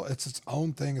scale. It's its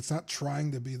own thing. It's not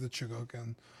trying to be the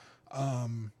Chogokin.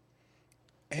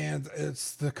 And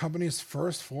it's the company's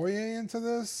first foray into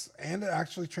this, and it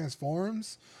actually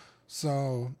transforms.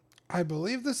 So I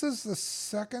believe this is the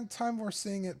second time we're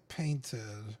seeing it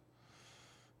painted.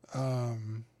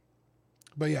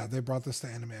 But yeah, they brought this to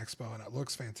Anime Expo, and it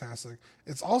looks fantastic.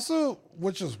 It's also,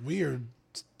 which is weird,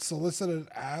 solicited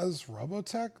as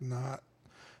Robotech, not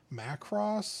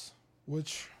Macross,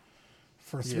 which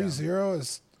for 3-0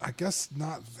 is, I guess,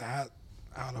 not that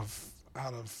out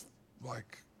of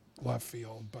like left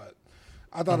field, but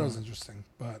I thought it was interesting.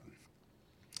 But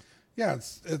yeah,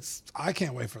 it's I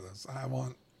can't wait for this.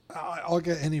 I'll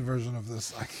get any version of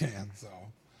this I can. So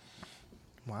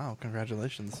wow,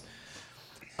 congratulations.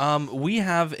 We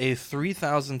have a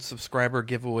 3,000 subscriber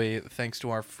giveaway thanks to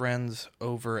our friends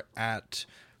over at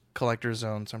Collector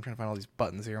Zone. So I'm trying to find all these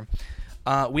buttons here.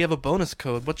 We have a bonus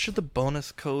code. What should the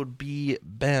bonus code be,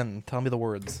 Ben? Tell me the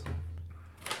words.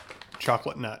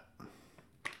 Chocolate nut.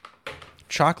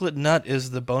 Chocolate nut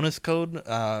is the bonus code.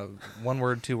 1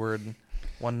 word, 2 word,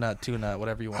 1 nut, 2 nut,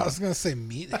 whatever you want. I was going to say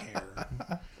meat hair.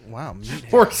 Wow, meat hair.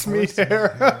 Horse meat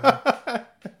hair.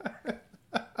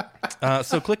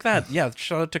 So click that. Yeah,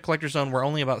 shout out to Collector Zone. We're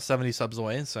only about 70 subs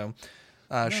away, so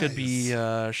nice. should be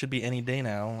any day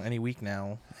now, any week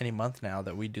now, any month now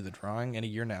that we do the drawing, any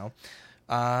year now.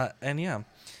 And yeah.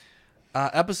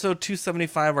 Episode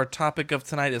 275, our topic of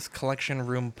tonight is collection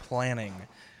room planning.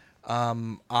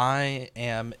 I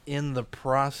am in the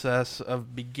process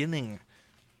of beginning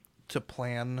to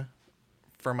plan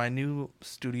for my new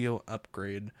studio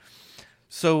upgrade.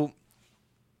 So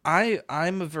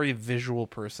I'm a very visual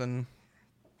person.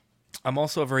 I'm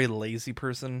also a very lazy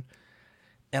person.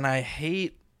 And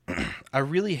I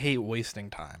really hate wasting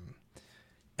time.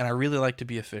 And I really like to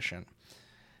be efficient.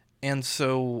 And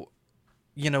so,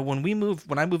 when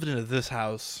I moved into this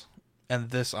house and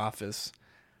this office,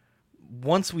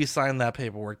 once we signed that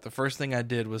paperwork, the first thing I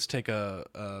did was take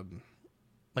a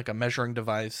measuring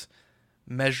device,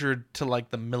 measured to like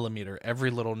the millimeter every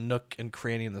little nook and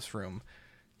cranny in this room,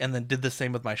 and then did the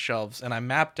same with my shelves. And I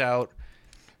mapped out.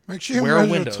 Make sure you where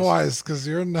measure windows. Twice, because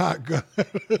you're not good.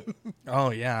 Oh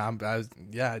yeah,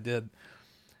 I did.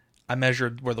 I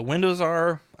measured where the windows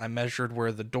are. I measured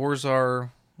where the doors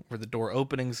are, where the door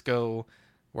openings go,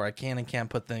 where I can and can't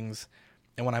put things.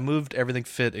 And when I moved, everything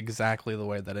fit exactly the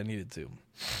way that I needed to.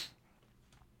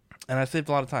 And I saved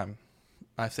a lot of time.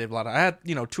 I had,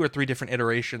 2 or 3 different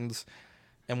iterations.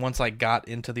 And once I got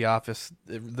into the office,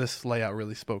 this layout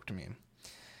really spoke to me.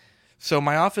 So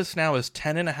my office now is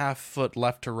 10.5 foot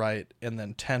left to right and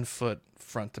then 10 foot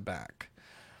front to back.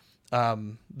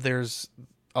 There's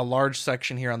a large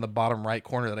section here on the bottom right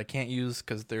corner that I can't use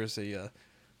because there's a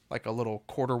little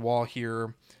quarter wall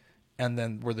here. And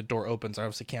then where the door opens, I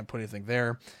obviously can't put anything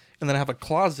there. And then I have a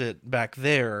closet back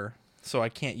there, so I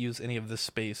can't use any of this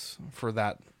space for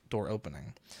that door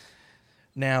opening.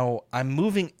 Now, I'm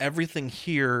moving everything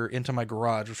here into my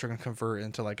garage, which we're going to convert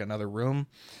into like another room.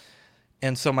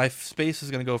 And so my space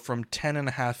is going to go from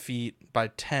 10.5 feet by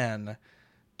 10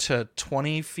 to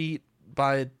 20 feet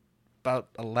by about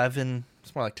 11.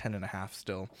 It's more like 10.5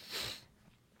 still.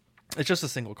 It's just a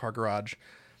single car garage.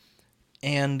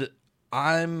 And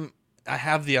I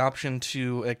have the option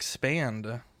to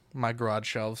expand my garage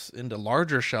shelves into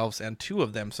larger shelves, and 2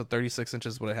 of them, so 36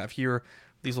 inches what I have here.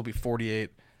 These will be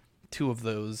 48, 2 of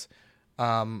those.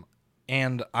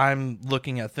 And I'm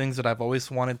looking at things that I've always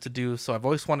wanted to do. So I've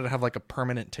always wanted to have like a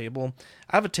permanent table.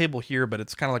 I have a table here, but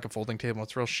it's kind of like a folding table.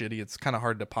 It's real shitty. It's kind of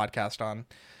hard to podcast on.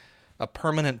 A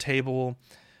permanent table.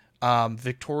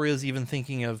 Victoria's even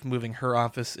thinking of moving her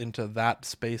office into that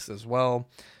space as well.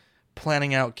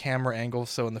 Planning out camera angles,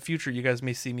 so in the future you guys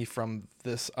may see me from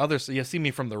this other, so you see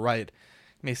me from the right,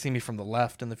 you may see me from the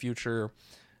left in the future,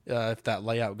 if that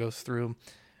layout goes through.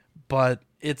 But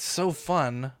it's so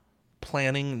fun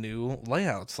planning new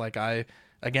layouts. Like, I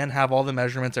again have all the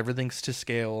measurements, everything's to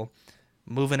scale,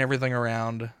 moving everything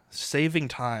around, saving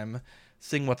time,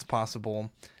 seeing what's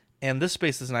possible. And this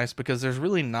space is nice because there's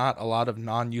really not a lot of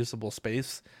non-usable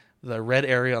space. The red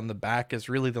area on the back is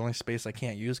really the only space I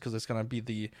can't use because it's going to be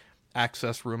the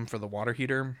access room for the water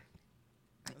heater.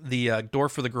 The door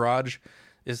for the garage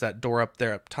is that door up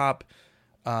there up top,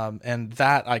 and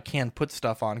that I can put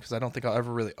stuff on because I don't think I'll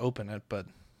ever really open it, but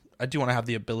I do want to have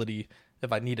the ability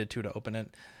if I needed to open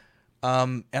it.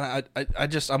 And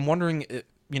I'm wondering,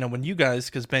 when you guys,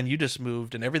 because Ben, you just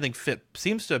moved and everything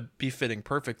seems to be fitting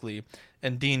perfectly,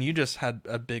 and Dean, you just had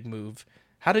a big move.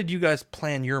 How did you guys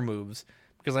plan your moves?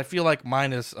 Because I feel like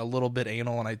mine is a little bit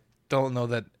anal, and I don't know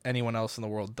that anyone else in the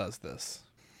world does this.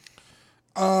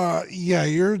 Yeah,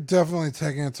 you're definitely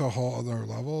taking it to a whole other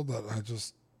level that I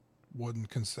just wouldn't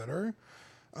consider.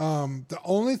 The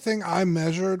only thing I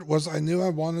measured was I knew I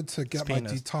wanted to get my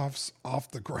DTOFs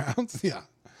off the ground. Yeah.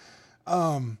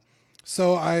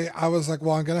 So I was like,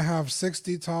 well, I'm going to have 6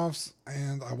 DTOFs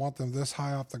and I want them this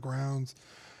high off the ground.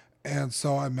 And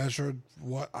so I measured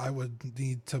what I would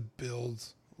need to build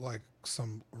like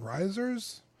some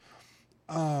risers.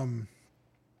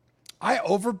 I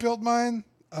overbuilt mine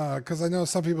because I know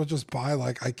some people just buy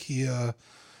like IKEA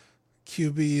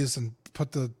QBs and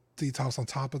put the DTOFs on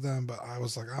top of them, but I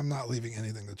was like, I'm not leaving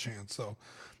anything to chance. So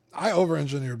I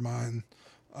over-engineered mine.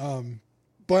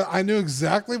 But I knew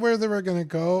exactly where they were going to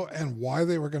go and why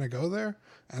they were going to go there.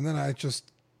 And then I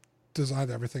just designed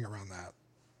everything around that.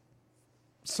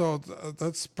 So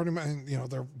that's pretty much,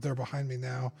 they're behind me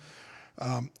now.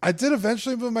 I did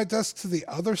eventually move my desk to the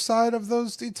other side of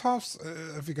those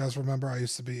DTOFs. If you guys remember, I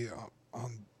used to be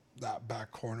on that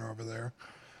back corner over there.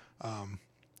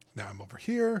 Now I'm over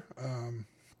here.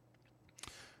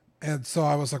 And so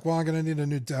I was like, well, I'm going to need a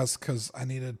new desk because I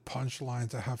needed Punchline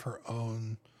to have her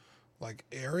own like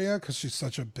area because she's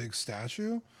such a big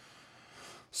statue.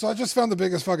 So I just found the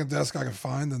biggest fucking desk I could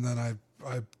find, and then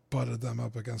I butted them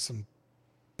up against some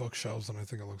bookshelves, and I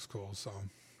think it looks cool. So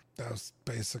that was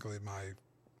basically my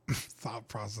thought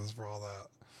process for all that.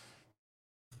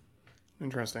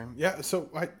 Interesting. Yeah, so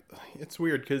it's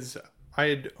weird because I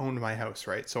had owned my house,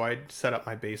 right? So I'd set up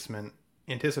my basement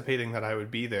anticipating that I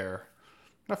would be there,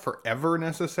 not forever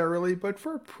necessarily, but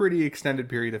for a pretty extended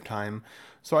period of time.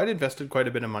 So I'd invested quite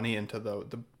a bit of money into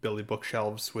the Billy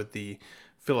bookshelves with the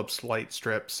Philips light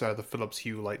strips, the Philips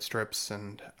Hue light strips,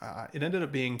 and it ended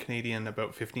up being Canadian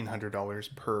about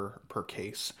 $1,500 per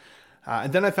case.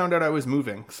 And then I found out I was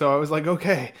moving, so I was like,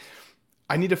 okay,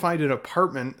 I need to find an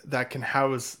apartment that can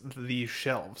house these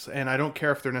shelves. And I don't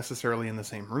care if they're necessarily in the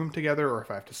same room together or if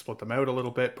I have to split them out a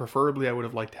little bit. Preferably, I would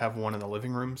have liked to have one in the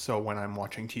living room, so when I'm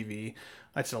watching TV,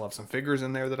 I'd still have some figures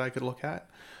in there that I could look at.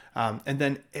 And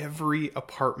then every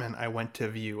apartment I went to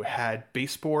view had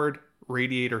baseboard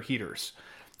radiator heaters.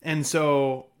 And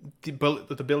so the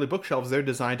Billy bookshelves, they're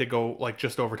designed to go like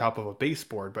just over top of a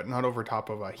baseboard, but not over top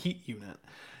of a heat unit.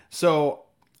 So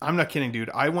I'm not kidding,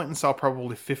 dude. I went and saw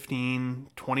probably 15,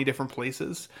 20 different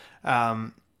places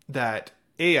that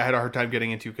I had a hard time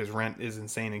getting into because rent is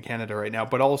insane in Canada right now,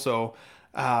 but also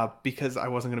because I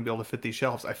wasn't going to be able to fit these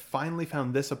shelves. I finally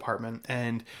found this apartment,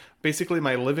 and basically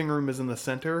my living room is in the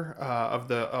center of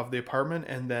the apartment,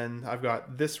 and then I've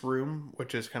got this room,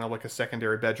 which is kind of like a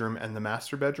secondary bedroom, and the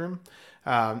master bedroom.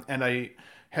 And I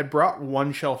had brought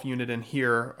one shelf unit in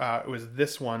here. It was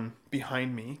this one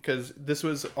behind me, because this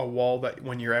was a wall that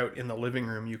when you're out in the living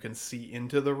room, you can see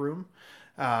into the room.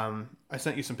 I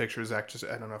sent you some pictures, Zach. Just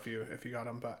I don't know if you got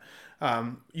them, but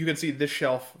you can see this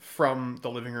shelf from the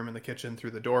living room and the kitchen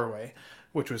through the doorway,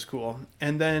 which was cool.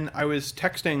 And then I was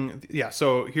texting. Yeah,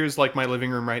 so here's like my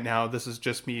living room right now. This is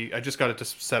just me. I just got it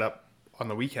just set up on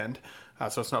the weekend,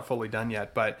 so it's not fully done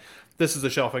yet. But this is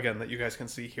the shelf again that you guys can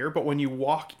see here. But when you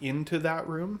walk into that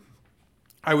room,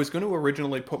 I was going to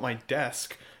originally put my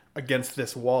desk against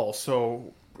this wall,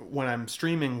 so when I'm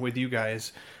streaming with you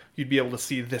guys, you'd be able to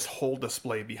see this whole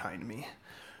display behind me.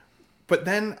 But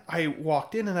then I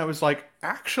walked in and I was like,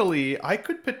 actually, I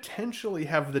could potentially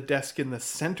have the desk in the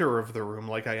center of the room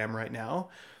like I am right now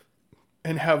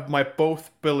and have my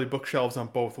both Billy bookshelves on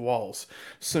both walls.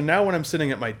 So now when I'm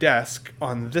sitting at my desk,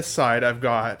 on this side, I've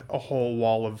got a whole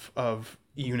wall of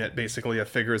unit, basically, of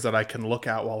figures that I can look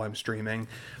at while I'm streaming.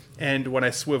 And when I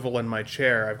swivel in my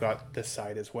chair, I've got this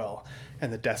side as well,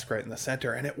 and the desk right in the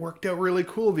center. And it worked out really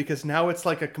cool because now it's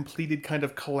like a completed kind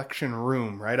of collection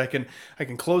room, right? I can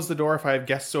close the door if I have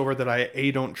guests over that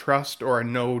I don't trust or I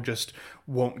know just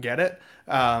won't get it.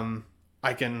 I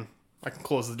can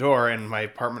close the door and my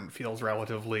apartment feels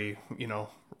relatively,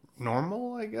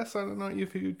 normal, I guess. I don't know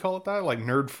if you'd call it that, like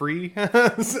nerd free.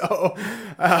 So,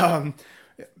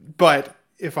 but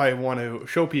if I want to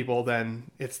show people, then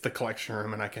it's the collection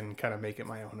room and I can kind of make it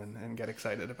my own and get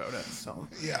excited about it. So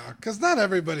yeah, because not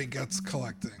everybody gets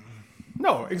collecting.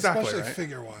 No, exactly. Especially right?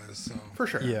 figure-wise. So. For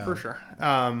sure.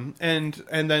 And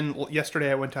then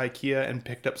yesterday I went to IKEA and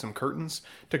picked up some curtains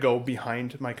to go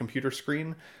behind my computer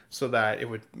screen so that it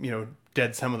would,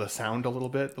 dead some of the sound a little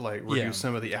bit, like reduce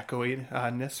some of the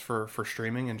echoiness for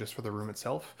streaming and just for the room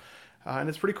itself. And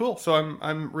it's pretty cool. So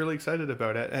I'm really excited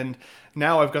about it. And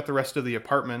now I've got the rest of the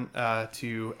apartment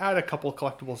to add a couple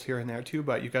collectibles here and there too,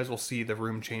 but you guys will see the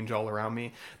room change all around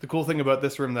me. The cool thing about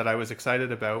this room that I was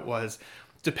excited about was,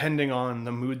 depending on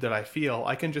the mood that I feel,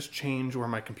 I can just change where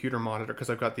my computer monitor,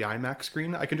 because I've got the iMac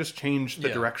screen, I can just change the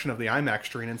direction of the iMac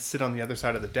screen and sit on the other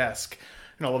side of the desk.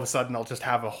 And all of a sudden I'll just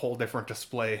have a whole different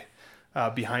display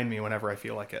behind me whenever I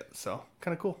feel like it. So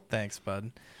kind of cool. Thanks,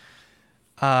 bud.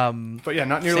 But yeah,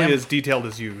 not nearly as detailed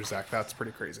as you, Zach. That's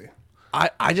pretty crazy.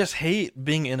 I just hate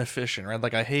being inefficient, right?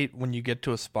 Like I hate when you get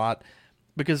to a spot,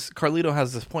 because Carlito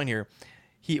has this point here.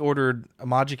 He ordered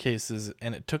Amaji cases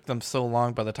and it took them so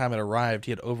long. By the time it arrived,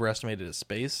 he had overestimated his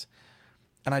space.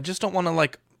 And I just don't want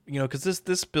to because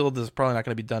this build is probably not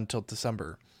going to be done till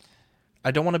December. I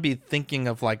don't want to be thinking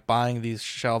of buying these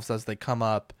shelves as they come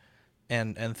up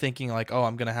and thinking I'm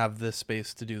going to have this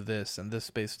space to do this and this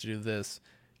space to do this.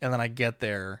 And then I get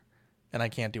there and I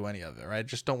can't do any of it, right? I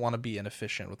just don't want to be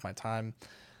inefficient with my time.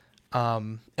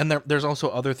 And there's also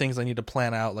other things I need to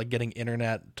plan out, like getting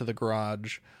internet to the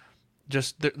garage.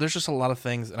 There's just a lot of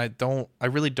things, and I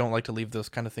really don't like to leave those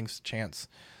kind of things to chance.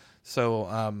 So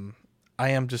I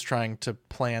am just trying to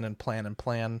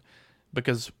plan,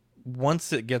 because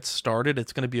once it gets started,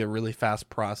 it's going to be a really fast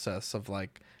process of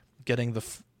getting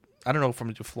I don't know if I'm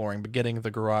going to do flooring, but getting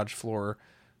the garage floor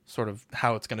sort of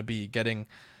how it's going to be, getting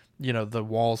the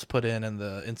walls put in and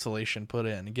the insulation put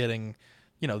in, getting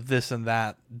this and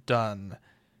that done,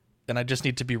 and I just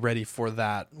need to be ready for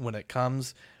that when it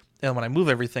comes. And when I move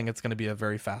everything, it's going to be a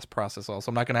very fast process also.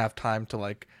 I'm not going to have time to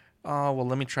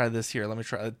let me try this here. Let me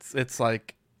try. It's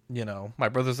my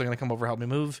brothers are going to come over, help me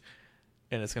move,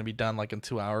 and it's going to be done in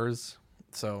 2 hours.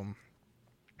 So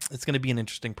it's going to be an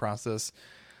interesting process.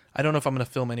 I don't know if I'm going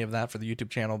to film any of that for the YouTube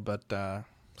channel, but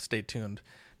stay tuned.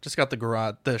 Just got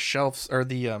the shelves, or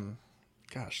the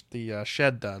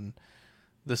shed done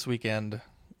this weekend,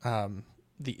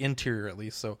 the interior at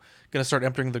least. So going to start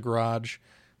emptying the garage,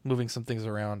 moving some things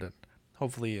around, and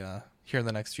hopefully here in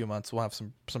the next few months we'll have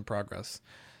some progress.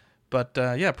 But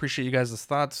appreciate you guys'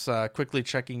 thoughts. Quickly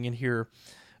checking in here.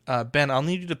 Ben, I'll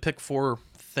need you to pick 4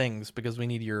 things because we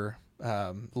need your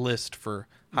list for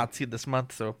Hot Seat this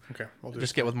month. So okay, we'll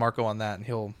just get with Marco on that, and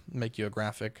he'll make you a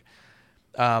graphic.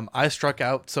 I struck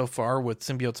out so far with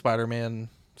Symbiote Spider-Man,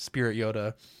 Spirit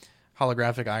Yoda,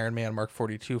 Holographic Iron Man Mark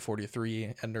 42,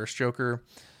 43, and Nurse Joker.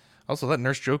 Also, that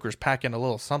Nurse Joker's packing a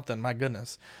little something. My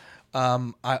goodness.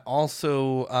 I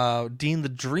also, Dean the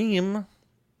Dream.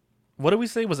 What did we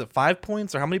say? Was it 5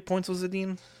 points, or how many points was it,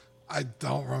 Dean? I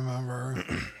don't remember.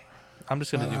 I'm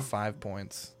just going to do 5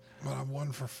 points. But I'm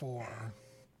 1 for 4.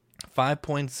 5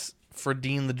 points for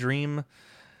Dean the Dream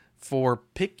for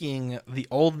picking the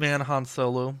old man Han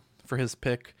Solo for his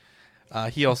pick.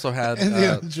 He also had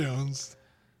Indiana Jones.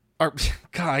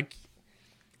 God,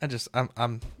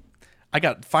 I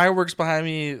got fireworks behind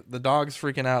me. The dog's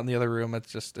freaking out in the other room.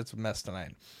 It's a mess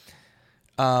tonight.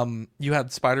 You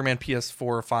had Spider-Man PS4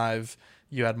 or 5.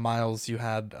 You had Miles. You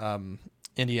had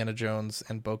Indiana Jones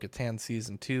and Bo-Katan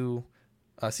season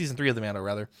 3 of the Mando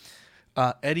rather.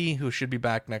 Eddie, who should be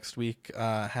back next week,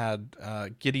 had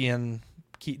Gideon,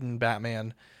 Keaton,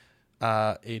 Batman,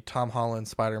 a Tom Holland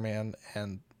Spider-Man,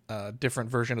 and a different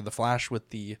version of the Flash with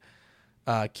the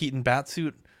Keaton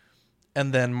Batsuit.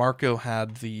 And then Marco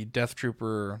had the Death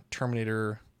Trooper,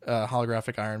 Terminator,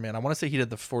 holographic Iron Man. I want to say he did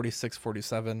the 46,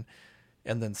 47,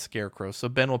 and then Scarecrow. So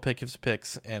Ben will pick his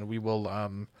picks, and we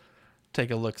will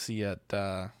take a look-see at,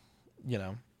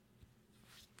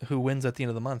 who wins at the end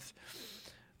of the month.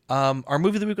 Our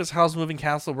movie of the week was Howl's Moving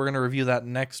Castle. We're going to review that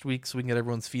next week so we can get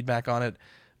everyone's feedback on it.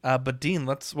 But Dean,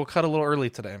 we'll cut a little early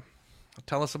today.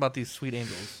 Tell us about these sweet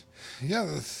angels. Yeah,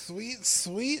 the sweet,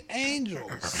 sweet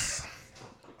angels.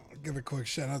 Give a quick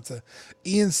shout out to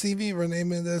Ian CV, Renee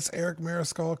Mendez, Eric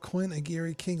Mariscal, Quinn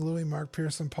Aguirre, King Louis, Mark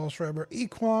Pearson, Paul Schreiber,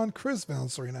 Equan, Chris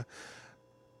Valencerina,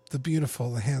 the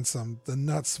beautiful, the handsome, the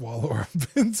nut swallower,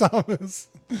 Ben Thomas.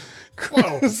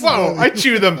 Whoa, I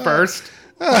chew them first.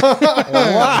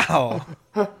 Wow.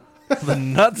 The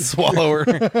nut swallower.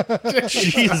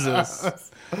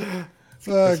 Jesus.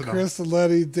 Chris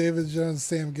Letty, David Jones,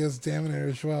 Sam Gibbs,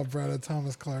 Daminator, Joel Bretta,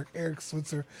 Thomas Clark, Eric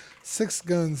Switzer, Six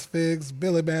Guns Figs,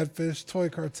 Billy Badfish, Toy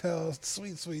Cartel,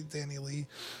 Sweet Danny Lee,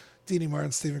 Deanie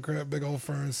Martin, Stephen Kratt, Big Old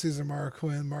Fern, Cesar Mara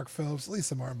Quinn, Mark Phillips,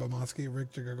 Lisa Martin Bomonski,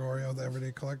 Rick Gregorio, The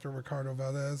Everyday Collector, Ricardo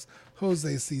Valdez, Jose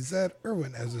CZ,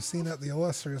 Erwin Azucena, The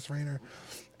Illustrious Rainer,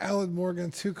 Alan Morgan,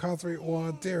 Two Cothray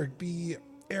Wad, Derek B.,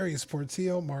 Aries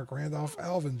Portillo, Mark Randolph,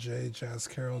 Alvin J., Jazz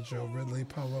Carroll, Joe Ridley,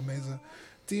 Pablo Meza,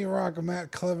 D. Rock,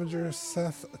 Matt Clevenger,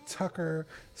 Seth Tucker,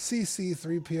 CC,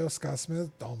 3PO, Scott Smith,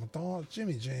 Don McDonald,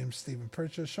 Jimmy James, Stephen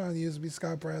Purchase, Sean Usby,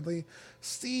 Scott Bradley,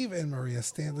 Steve and Maria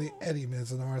Stanley, Eddie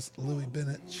Manzanares, Louis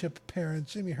Bennett, Chip Perrin,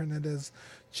 Jimmy Hernandez,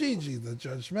 Gigi the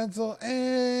Judgmental,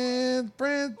 and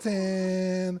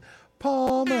Brenton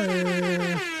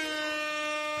Palmer.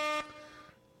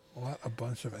 What a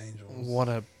bunch of angels. What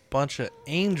a bunch of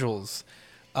angels.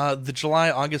 The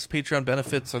July-August Patreon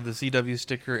benefits are the ZW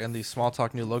sticker and the Small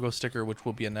Talk new logo sticker, which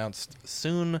will be announced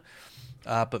soon.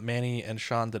 But Manny and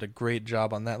Sean did a great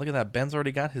job on that. Look at that. Ben's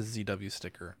already got his ZW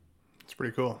sticker. It's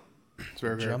pretty cool. It's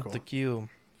very, very Jump cool. the queue.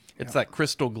 It's that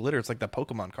crystal glitter. It's like that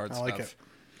Pokemon card stuff.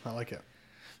 I like it.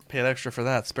 Paid extra for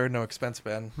that. Spared no expense,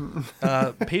 Ben.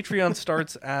 Patreon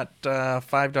starts at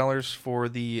 $5 for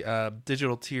the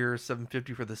digital tier,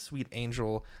 $7.50 for the Sweet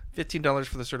Angel, $15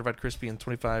 for the Certified Crispy, and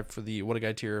 $25 for the What a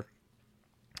Guy tier.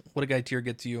 What a Guy tier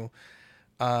gets you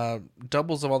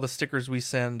doubles of all the stickers we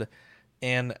send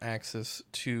and access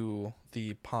to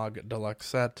the Pog Deluxe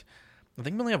set. I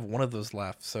think we only have one of those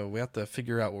left, so we have to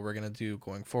figure out what we're going to do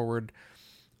going forward.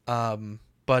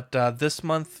 But this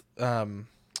month...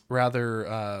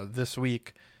 this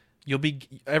week,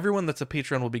 everyone that's a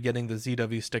patron will be getting the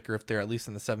ZW sticker if they're at least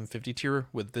in the 750 tier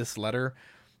with this letter.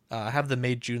 I have the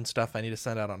May June stuff I need to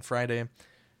send out on Friday,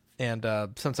 and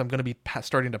since I'm going to be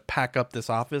starting to pack up this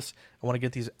office, I want to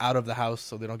get these out of the house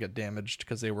so they don't get damaged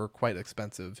because they were quite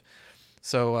expensive.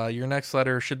 So your next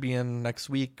letter should be in next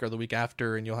week or the week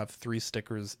after, and you'll have 3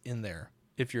 stickers in there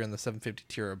if you're in the 750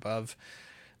 tier or above.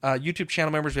 YouTube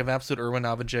channel members, we have Absolute Irwin,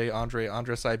 Alvin J,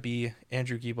 Andres IB,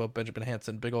 Andrew Gibo, Benjamin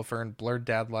Hansen, Big Ol' Fern, Blurred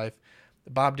Dad Life,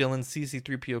 Bob Dylan,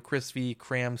 CC3PO, Chris V,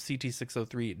 Cram,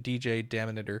 CT603, DJ,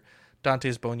 Daminator,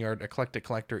 Dante's Boneyard, Eclectic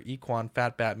Collector, Equan,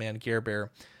 Fat Batman, Gare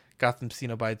Bear, Gotham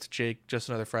Cenobites, Jake, Just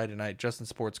Another Friday Night, Justin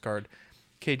Sports Card,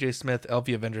 KJ Smith,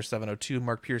 LV Avenger 702,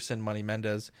 Mark Pearson, Money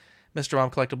Mendez, Mr.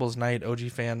 Mom Collectibles, Knight, OG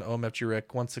Fan, OMFG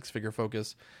Rick, 16 Figure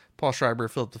Focus, Paul Schreiber,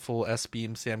 Philip the Fool, S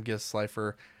Beam, Sam Gist,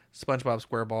 Slifer, SpongeBob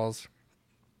SquareBalls,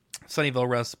 Sunnyville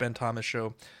Russ, Ben Thomas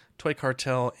Show, Toy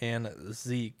Cartel, and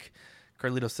Zeke.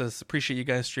 Carlito says, appreciate you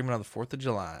guys streaming on the 4th of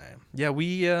July. Yeah,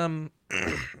 we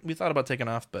we thought about taking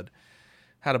off, but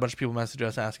had a bunch of people message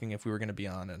us asking if we were going to be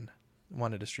on and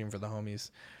wanted to stream for the homies.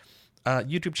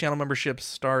 YouTube channel memberships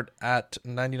start at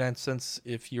 99 cents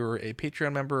if you're a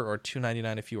Patreon member, or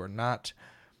 $2.99 if you are not.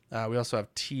 We also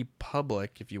have TeePublic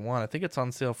if you want. I think it's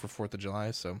on sale for 4th of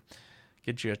July, so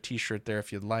get you a t-shirt there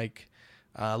if you'd like.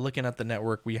 Looking at the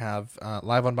network, we have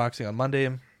live unboxing on Monday.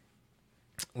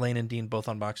 Lane and Dean both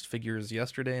unboxed figures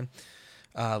yesterday.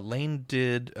 Lane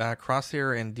did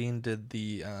Crosshair, and Dean did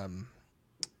the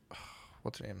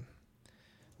what's her name?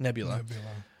 Nebula.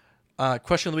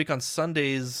 Question of the week on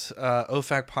Sundays.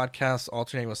 OFAC podcast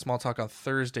alternating with Small Talk on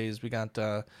Thursdays. We got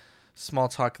Small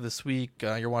Talk this week.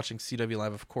 You're watching CW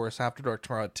Live, of course. After Dark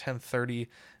tomorrow at 10:30.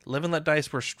 Live and Let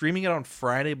Dice. We're streaming it on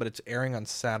Friday, but it's airing on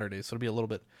Saturday, so it'll be a little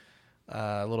bit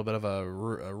of a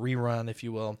rerun, if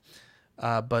you will.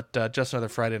 But Just Another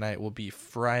Friday Night will be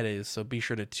Fridays, so be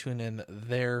sure to tune in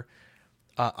there.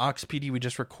 Ox PD, we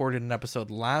just recorded an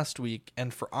episode last week,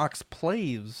 and for Ox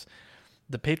Plays,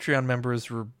 the Patreon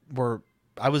members were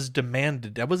I was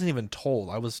demanded, I wasn't even told,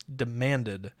 I was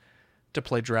demanded to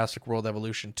play Jurassic World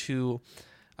Evolution 2.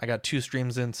 I got 2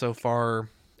 streams in so far.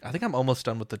 I think I'm almost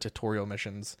done with the tutorial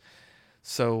missions.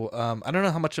 So I don't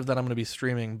know how much of that I'm going to be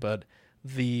streaming, but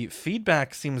the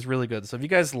feedback seems really good. So if you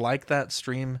guys like that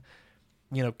stream,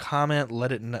 comment,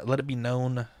 let it be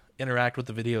known, interact with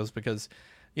the videos, because,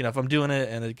 if I'm doing it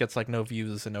and it gets like no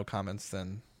views and no comments,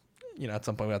 then, at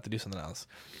some point we have to do something else.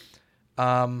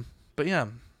 But yeah,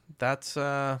 that's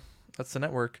the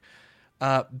network.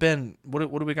 Ben, what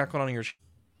do we got going on in your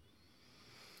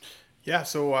Yeah,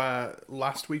 so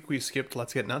last week we skipped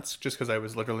Let's Get Nuts just because I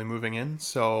was literally moving in.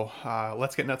 So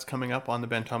Let's Get Nuts coming up on the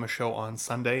Ben Thomas Show on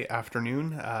Sunday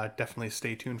afternoon. Definitely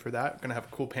stay tuned for that. We're going to have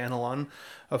a cool panel on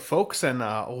of folks and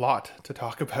a lot to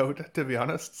talk about, to be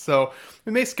honest. So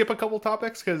we may skip a couple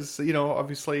topics because,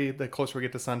 obviously the closer we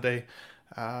get to Sunday,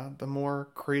 the more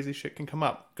crazy shit can come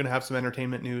up. Going to have some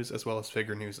entertainment news as well as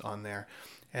figure news on there.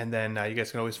 And then you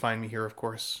guys can always find me here, of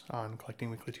course, on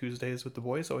Collecting Weekly Tuesdays with the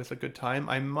boys. Always a good time.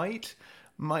 I might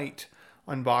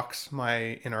unbox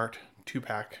my InArt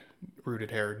 2-pack Rooted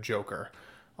Hair Joker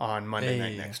on Monday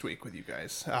night next week with you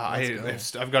guys.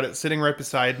 I've got it sitting right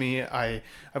beside me. I've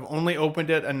only opened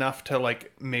it enough to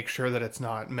make sure that it's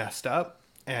not messed up,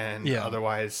 and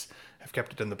otherwise I've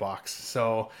kept it in the box.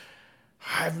 So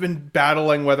I've been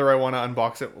battling whether I want to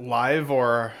unbox it live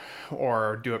or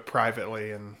do it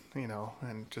privately and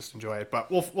just enjoy it.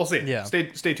 But we'll see. Yeah.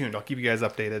 Stay tuned. I'll keep you guys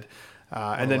updated.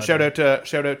 And then shout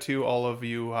out to all of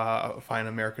you fine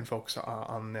American folks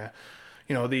on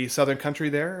the southern country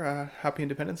there. Happy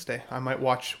Independence Day. I might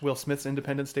watch Will Smith's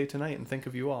Independence Day tonight and think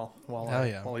of you all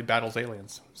while he battles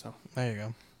aliens. So there you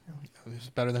go. It's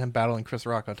better than him battling Chris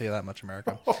Rock, I'll tell you that much,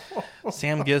 America.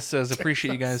 Sam Gist says,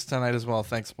 appreciate you guys tonight as well.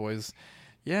 Thanks, boys.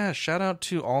 Yeah, shout out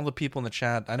to all the people in the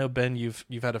chat. I know, Ben, you've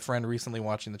had a friend recently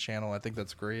watching the channel. I think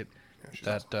that's great.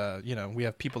 That we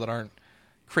have people that aren't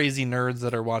crazy nerds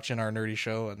that are watching our nerdy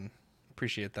show, and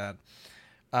appreciate that.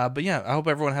 But yeah, I hope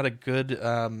everyone had a good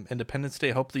Independence Day.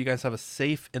 Hopefully you guys have a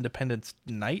safe Independence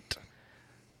night.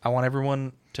 I want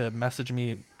everyone to message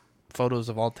me photos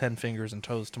of all 10 fingers and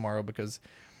toes tomorrow, because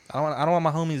I don't want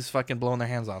my homies fucking blowing their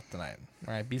hands off tonight.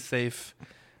 All right, be safe.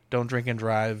 Don't drink and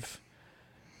drive.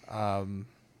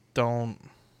 Don't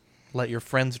let your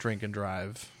friends drink and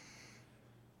drive.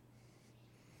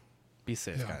 Be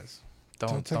safe, guys.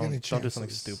 Don't do something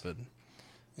stupid.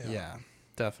 Yeah,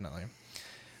 definitely.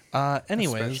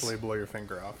 Anyways, especially blow your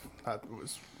finger off.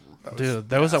 Dude,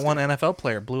 there was that one NFL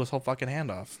player blew his whole fucking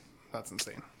hand off. That's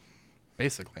insane.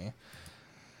 Basically.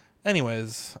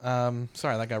 Anyways,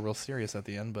 sorry that got real serious at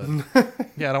the end, but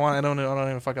yeah, I don't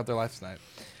even fuck up their life tonight.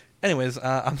 Anyways,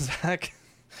 I'm Zach.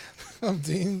 I'm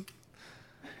Dean.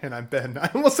 And I'm Ben. I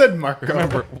almost said Marco.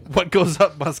 Remember, what goes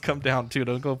up must come down too.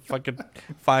 Don't go fucking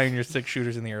firing your 6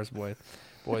 shooters in the air,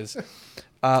 boys.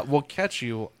 We'll catch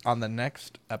you on the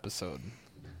next episode.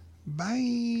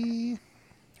 Bye.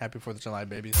 Happy 4th of July,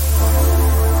 babies.